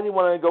that, but I didn't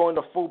want to go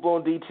into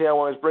full-blown detail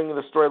when I was bringing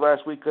the story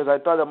last week because I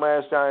thought it might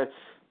have sounded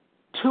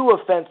too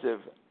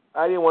offensive.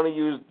 I didn't want to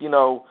use,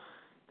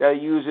 that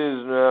it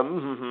uses,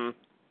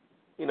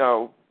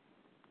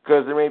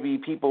 because there may be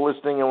people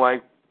listening and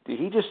like, did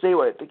he just say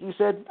what I think he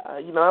said?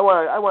 I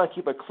want to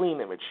keep a clean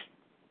image.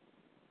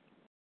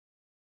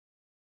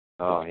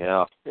 Oh,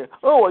 yeah.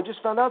 Oh, I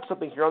just found out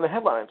something here on the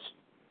headlines.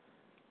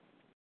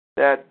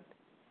 That,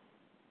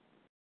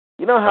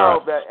 you know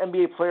how that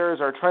NBA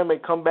players are trying to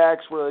make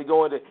comebacks where they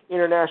go into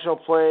international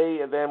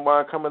play and then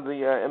want to come into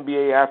the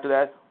NBA after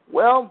that?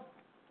 Well,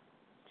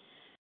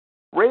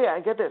 Ray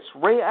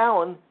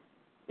Allen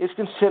is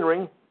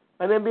considering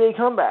an NBA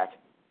comeback.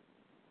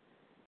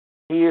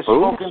 He has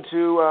spoken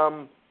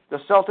to the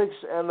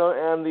Celtics and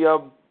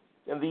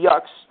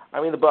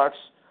the Bucks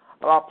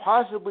about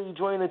possibly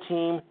joining the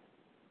team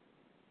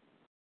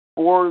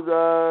for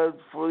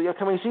the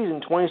upcoming season,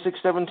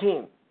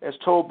 26-17, as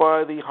told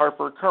by the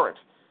Hartford Courant.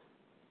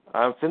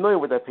 I'm familiar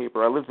with that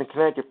paper. I lived in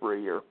Connecticut for a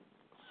year.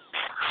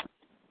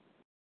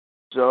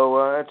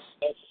 So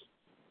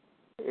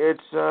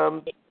it's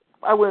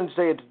I wouldn't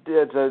say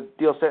it's a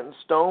deal set in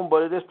stone,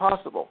 but it is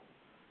possible.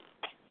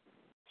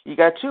 You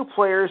got two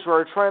players who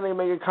are trying to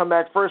make a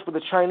comeback first with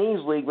the Chinese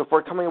League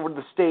before coming over to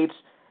the States,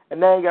 and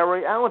now you got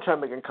Ray Allen trying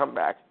to make a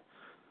comeback.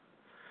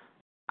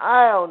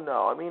 I don't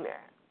know. I mean,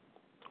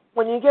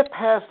 when you get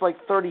past like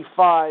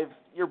 35,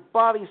 your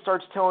body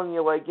starts telling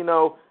you, like,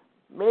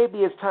 maybe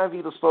it's time for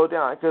you to slow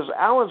down. Because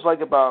Allen's like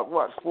about,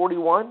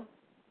 41?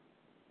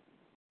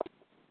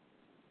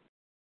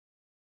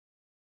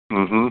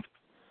 Mm-hmm.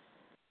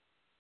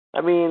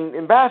 I mean,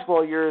 in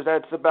basketball years,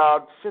 that's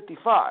about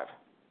 55.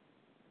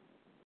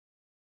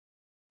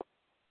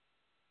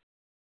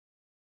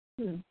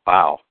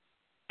 Wow.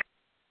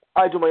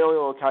 I do my own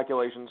little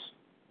calculations.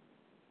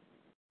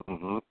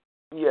 Mm-hmm.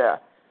 Yeah.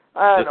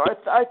 I don't know.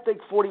 I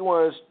think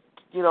 41 is,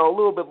 a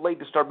little bit late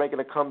to start making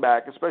a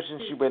comeback, especially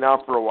since you've been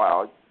out for a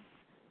while.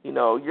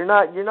 You're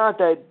not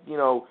that,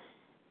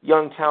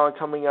 young talent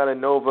coming out of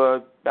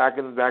Nova back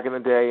in the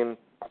day, and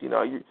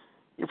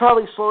you're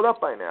probably slowed up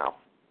by now.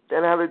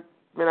 Then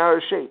been out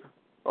of shape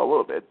a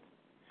little bit.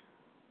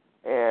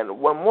 And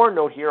one more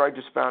note here, I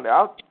just found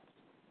out.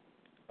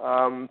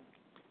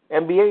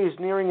 NBA is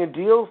nearing a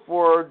deal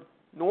for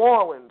New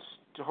Orleans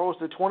to host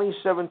the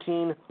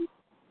 2017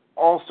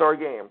 All-Star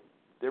Game.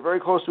 They're very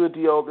close to a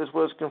deal. This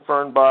was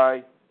confirmed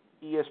by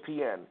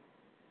ESPN.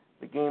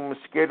 The game is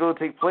scheduled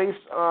to take place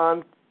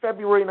on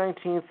February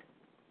 19th,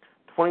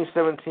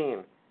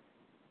 2017.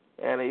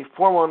 And a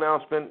formal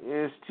announcement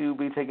is to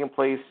be taking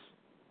place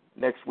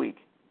next week.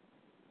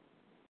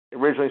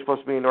 Originally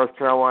supposed to be in North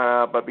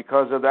Carolina, but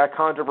because of that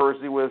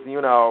controversy with,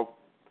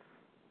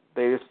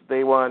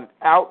 they went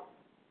out.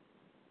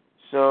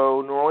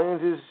 So New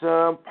Orleans is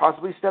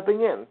possibly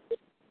stepping in.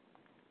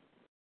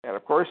 And,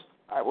 of course,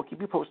 I will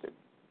keep you posted.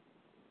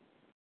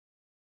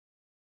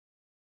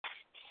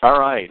 All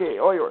right. Okay,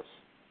 all yours.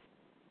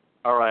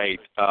 All right.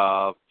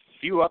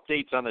 Few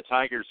updates on the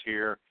Tigers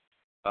here.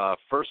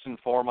 First and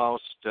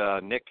foremost,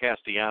 Nick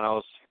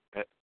Castellanos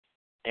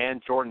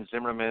and Jordan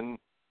Zimmerman,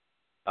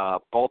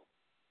 both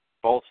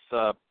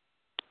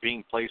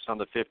being placed on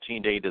the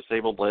 15-day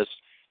disabled list.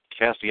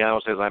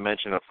 Castellanos, as I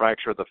mentioned, a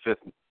fracture of the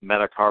fifth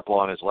metacarpal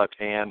on his left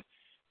hand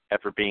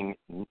after being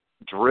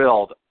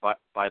drilled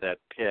by that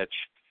pitch.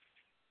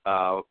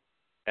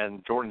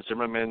 And Jordan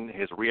Zimmerman,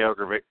 his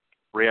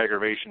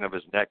re-aggravation of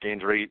his neck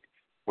injury.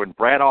 When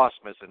Brad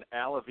Ausmus and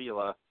Al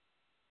Avila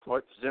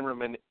put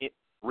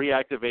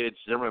reactivated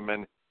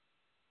Zimmerman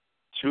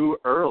too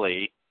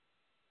early,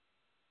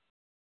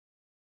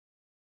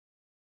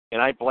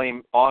 and I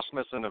blame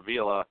Ausmus and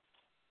Avila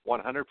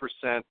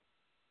 100%.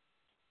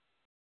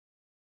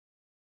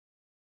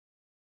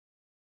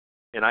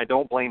 And I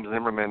don't blame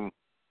Zimmerman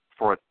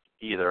for it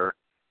either.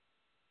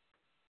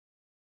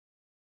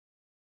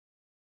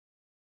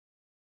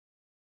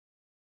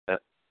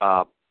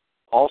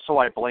 Also,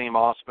 I blame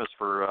Ausmus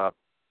for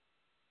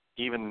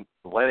even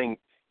leaving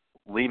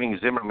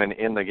Zimmerman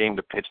in the game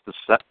to pitch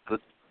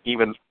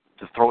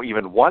to throw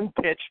even one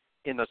pitch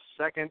in the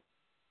second,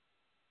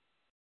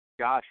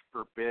 gosh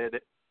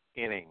forbid,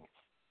 inning.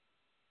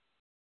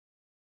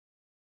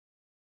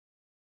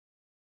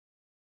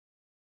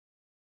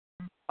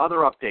 Other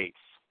updates.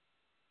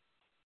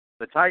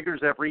 The Tigers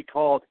have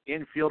recalled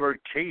infielder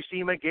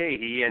Casey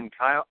McGahee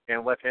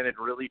and left-handed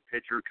relief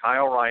pitcher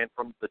Kyle Ryan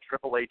from the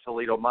AAA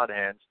Toledo Mud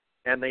Hens,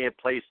 and they have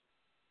placed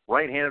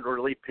right-handed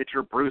relief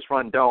pitcher Bruce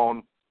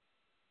Rondon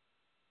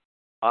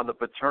on the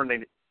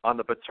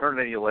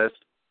paternity list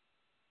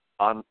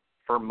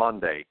for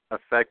Monday,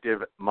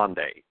 effective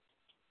Monday.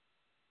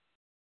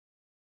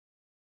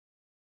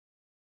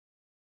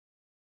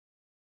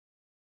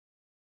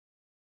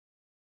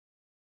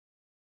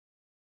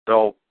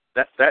 So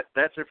that's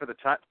it for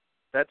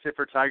that's it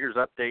for Tigers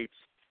updates.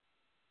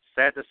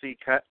 Sad to see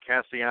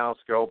Castellanos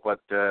go, but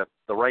the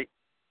right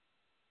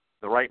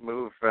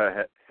move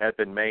had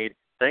been made.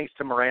 Thanks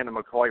to Miranda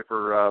McCoy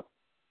for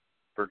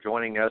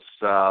joining us.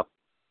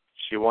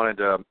 She wanted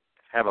to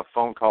have a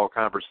phone call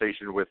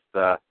conversation with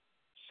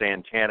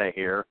Santana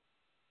here.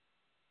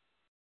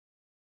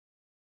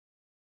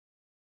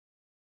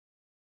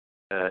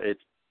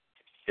 It's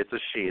a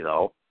she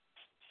though,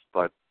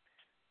 but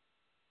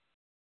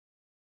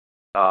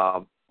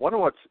wonder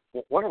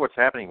what's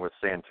happening with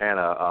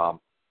Santana.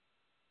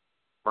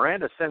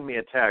 Miranda sent me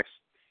a text.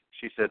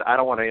 She said, "I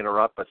don't want to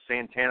interrupt, but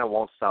Santana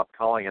won't stop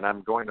calling, and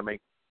I'm going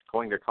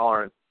to call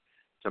her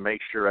to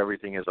make sure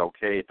everything is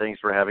okay. Thanks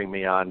for having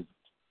me on,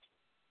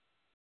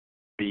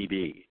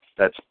 BB."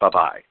 That's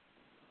bye-bye.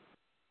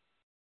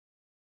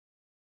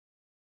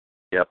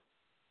 Yep.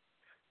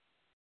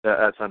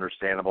 That's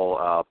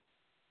understandable.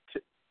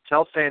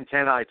 Tell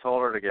Santana I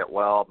told her to get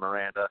well,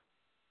 Miranda.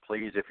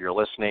 Please, if you're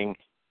listening.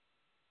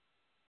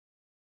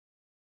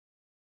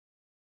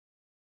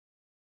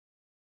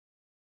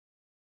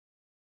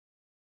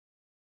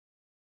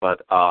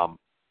 But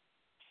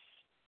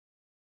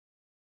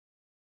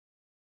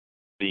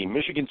the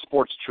Michigan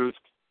Sports Truth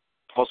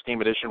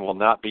Postgame Edition will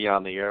not be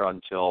on the air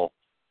until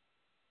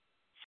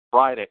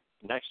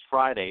next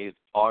Friday,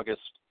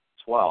 August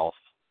 12th,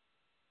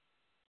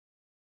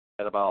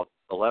 at about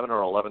 11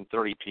 or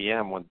 11:30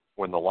 p.m. when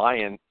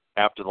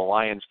after the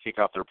Lions kick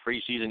off their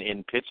preseason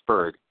in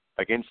Pittsburgh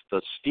against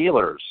the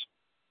Steelers.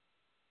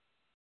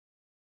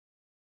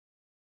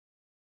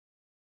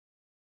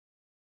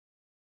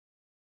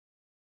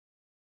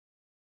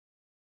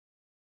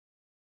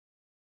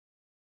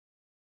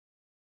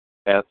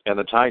 And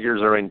the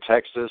Tigers are in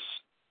Texas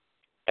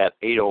at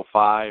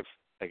 8:05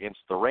 against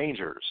the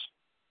Rangers.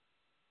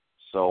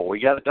 So we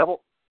got a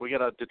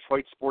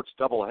Detroit sports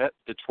doubleheader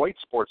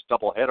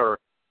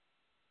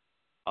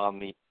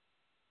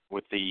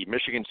with the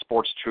Michigan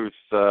Sports Truth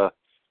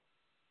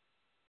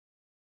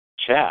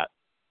chat.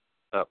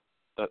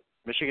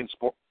 Michigan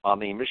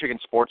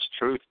Sports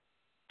Truth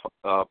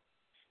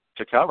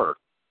to cover.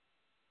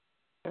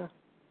 Yeah.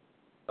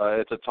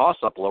 It's a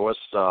toss-up, Lewis.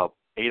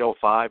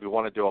 8:05. You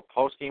want to do a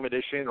post-game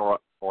edition or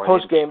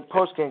post-game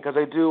because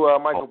they do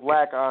Michael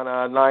Black on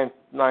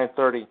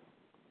 9:30.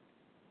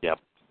 Yep.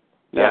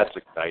 Yeah. That's a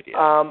good idea.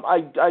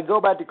 I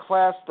go back to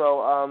class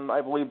though.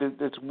 I believe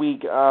this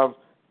week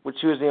with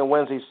Tuesday and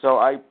Wednesday, so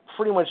I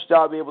pretty much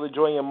doubt I'll be able to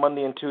join you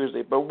Monday and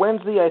Tuesday. But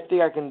Wednesday, I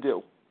think I can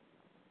do.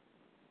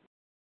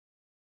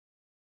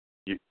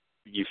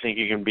 You think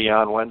you can be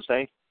on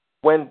Wednesday?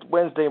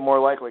 Wednesday more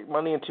likely.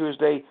 Monday and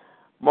Tuesday,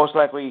 most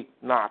likely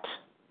not.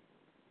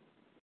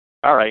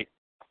 All right.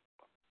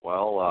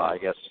 Well, I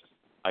guess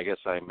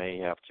I may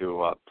have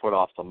to put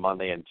off the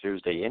Monday and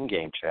Tuesday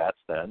in-game chats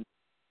then,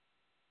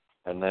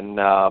 and then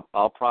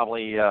I'll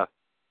probably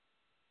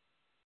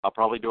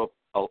do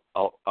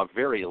a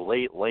very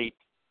late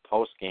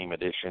post-game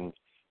edition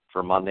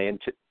for Monday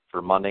and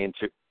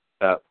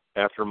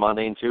after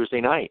Monday and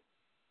Tuesday night.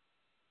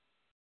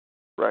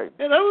 Right.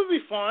 Yeah, that would be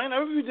fine. I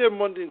would be there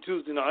Monday and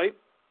Tuesday night.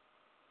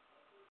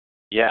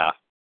 Yeah.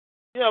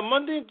 Yeah,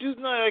 Monday and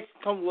Tuesday night I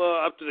can come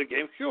after the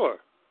game, sure.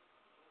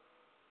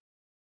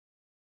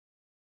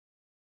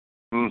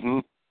 Mm-hmm.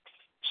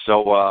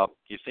 So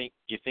you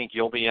think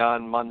you'll be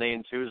on Monday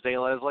and Tuesday,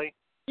 Leslie?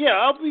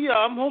 Yeah,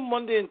 I'm home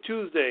Monday and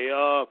Tuesday.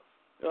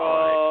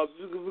 Right.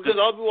 Because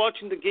I'll be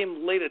watching the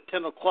game late at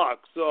 10 o'clock.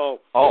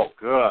 So. Oh,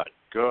 good.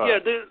 Yeah,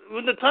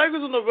 when the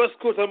Tigers on the West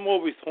Coast, I'm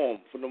always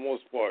home for the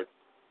most part.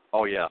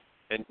 Oh yeah.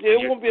 And yeah,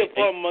 it won't be a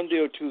problem Monday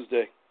or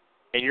Tuesday.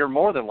 And you're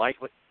more than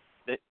likely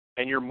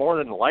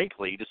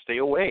to stay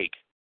awake.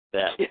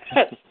 Then.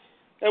 Yes.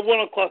 At 1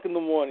 o'clock in the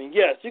morning.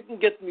 Yes, you can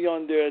get me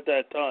on there at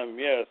that time.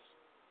 Yes.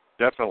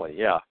 Definitely,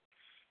 yeah.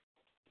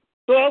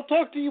 So I'll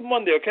talk to you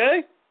Monday,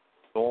 okay?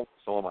 So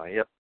am I.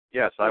 Yep.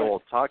 Yes, I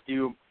will talk to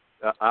you.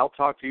 I'll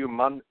talk to you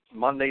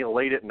Monday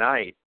late at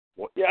night.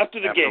 Yeah, after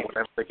the game.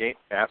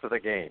 After the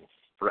game.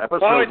 For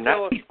episode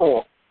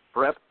 94.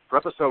 For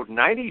episode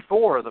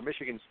 94 of the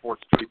Michigan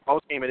Sports Truth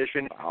Postgame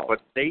Edition. Wow.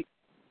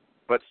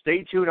 But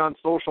stay tuned on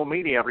social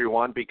media,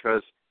 everyone,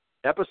 because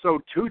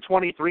episode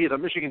 223 of the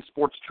Michigan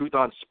Sports Truth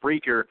on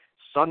Spreaker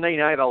Sunday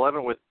Night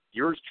 11 with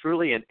yours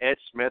truly and Ed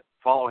Smith.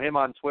 Follow him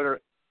on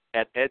Twitter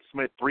at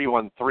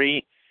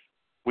EdSmith313.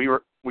 We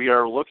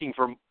are looking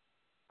for.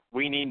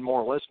 We need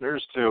more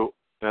listeners to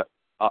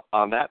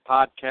on that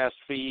podcast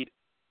feed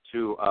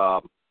to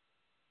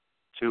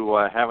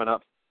have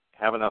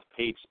enough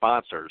paid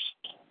sponsors.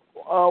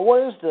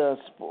 What is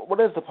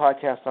the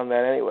podcast on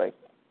that anyway?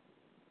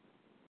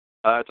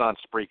 It's on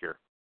Spreaker.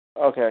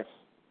 Okay.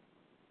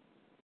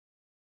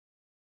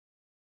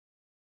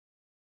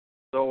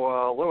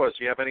 So, Lewis,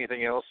 you have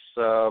anything else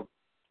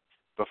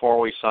before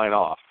we sign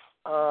off?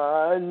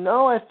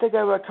 No, I think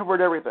I've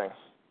covered everything.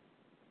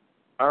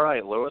 All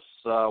right, Lewis.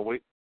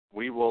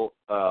 We will.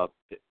 I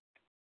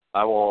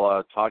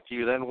will talk to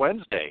you then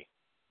Wednesday.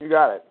 You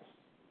got it.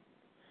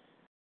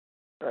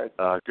 All right.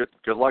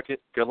 Good luck at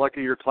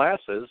your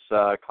classes.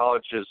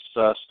 College is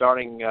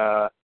starting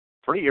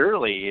pretty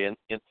early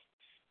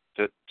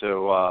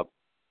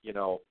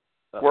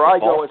Where I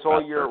go, it's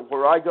all year.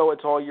 Where I go,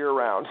 it's all year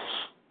round.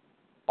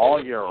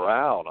 All year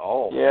round.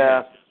 Oh,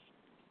 yeah. Man.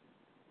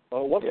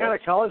 Well, what kind of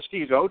college do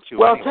you go to?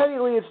 Well, anyway?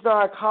 technically, it's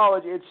not a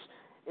college.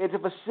 It's a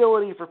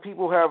facility for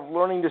people who have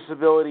learning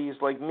disabilities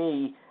like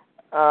me,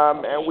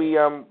 and we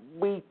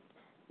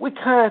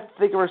kind of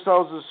think of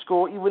ourselves as a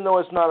school, even though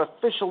it's not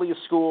officially a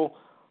school.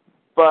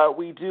 But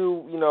we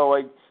do,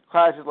 like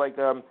classes like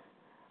for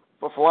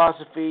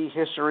philosophy,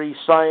 history,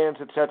 science,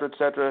 etc.,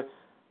 etc.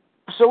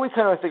 So we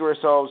kind of think of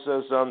ourselves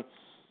as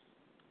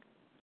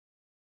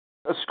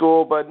a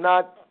school, but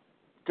not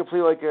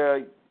completely like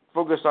a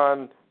focus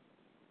on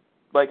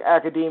like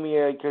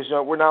academia, because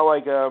we're not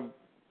like we're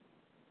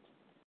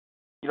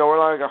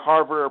not like a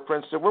Harvard or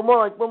Princeton. We're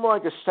more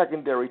like a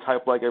secondary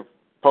type like a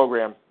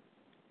program.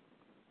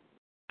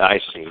 I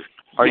see.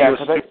 Are you a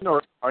student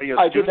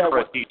or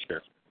a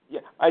teacher? Yeah,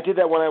 I did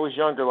that when I was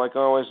younger. I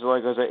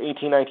was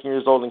 18, 19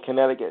 years old in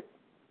Connecticut.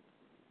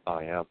 Oh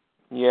yeah.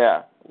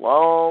 Yeah,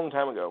 long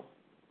time ago.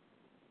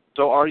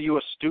 So, are you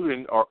a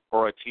student or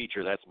a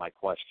teacher? That's my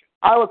question.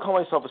 I would call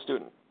myself a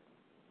student.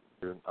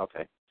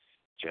 Okay,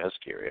 just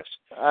curious.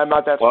 I'm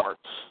not that smart.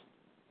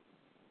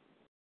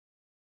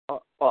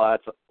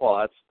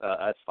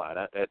 That's fine.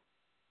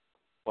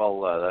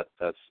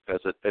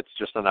 It's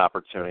just an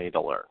opportunity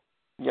to learn.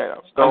 Yeah,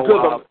 no. So,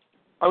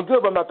 I'm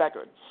good, but I'm not that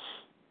good.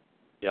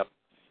 Yep.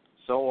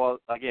 So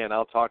again,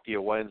 I'll talk to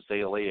you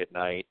Wednesday late at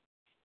night.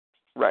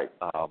 Right.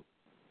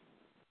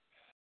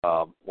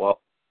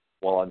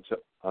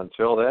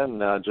 Until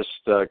then, just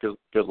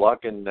good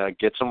luck and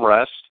get some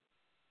rest.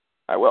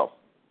 I will.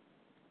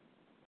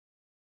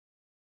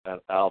 And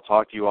I'll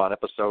talk to you on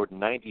episode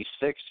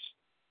 96.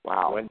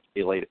 Wow.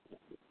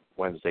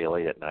 Wednesday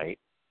late at night.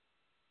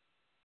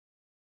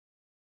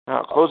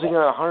 Wow, closing in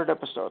on 100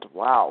 episodes.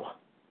 Wow.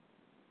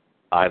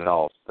 I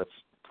know. That's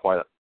quite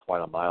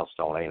a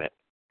milestone, ain't it?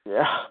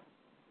 Yeah.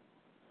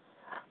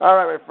 All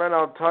right, my friend.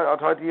 I'll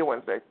talk to you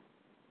Wednesday.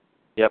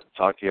 Yep.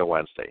 Talk to you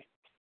Wednesday.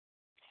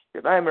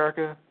 Good night,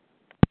 America.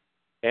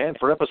 And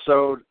for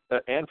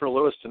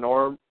Louis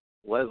Tenor,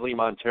 Leslie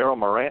Montero,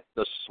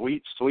 the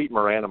sweet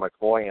Miranda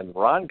McCoy, and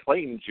Ron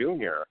Clayton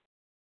Jr.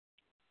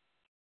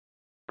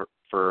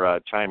 for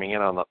chiming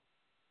in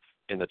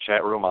in the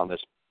chat room on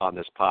this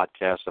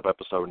podcast of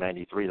episode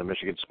 93, the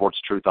Michigan Sports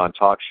Truth on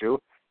Talk Show,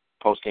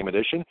 Postgame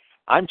Edition.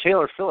 I'm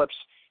Taylor Phillips.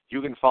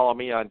 You can follow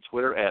me on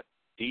Twitter at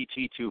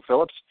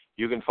DT2Phillips.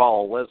 You can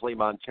follow Leslie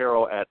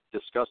Montero at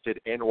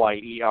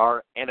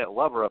DisgustedNYER and at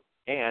Lover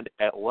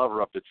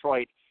Up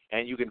Detroit.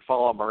 And you can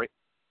follow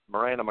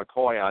Miranda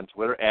McCoy on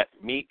Twitter at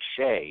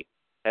MeetShay,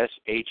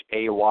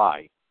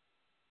 SHAY,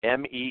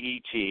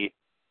 MEETSHAY.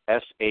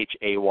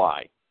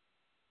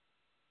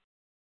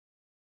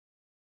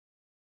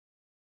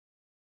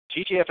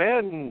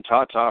 TTFN,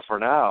 ta-ta for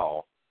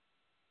now.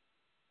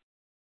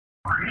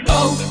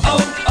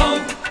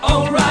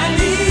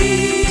 O'Reilly.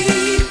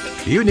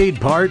 You need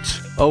parts?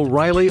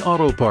 O'Reilly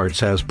Auto Parts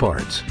has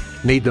parts.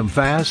 Need them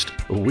fast?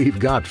 We've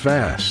got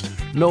fast.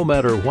 No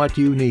matter what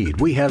you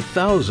need, we have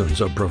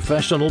thousands of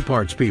professional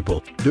parts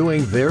people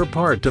doing their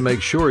part to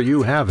make sure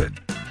you have it.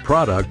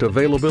 Product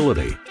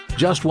availability.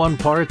 Just one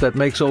part that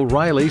makes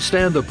O'Reilly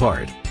stand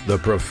apart. The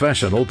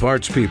professional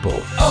parts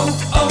people.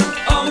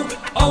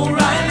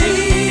 O'Reilly.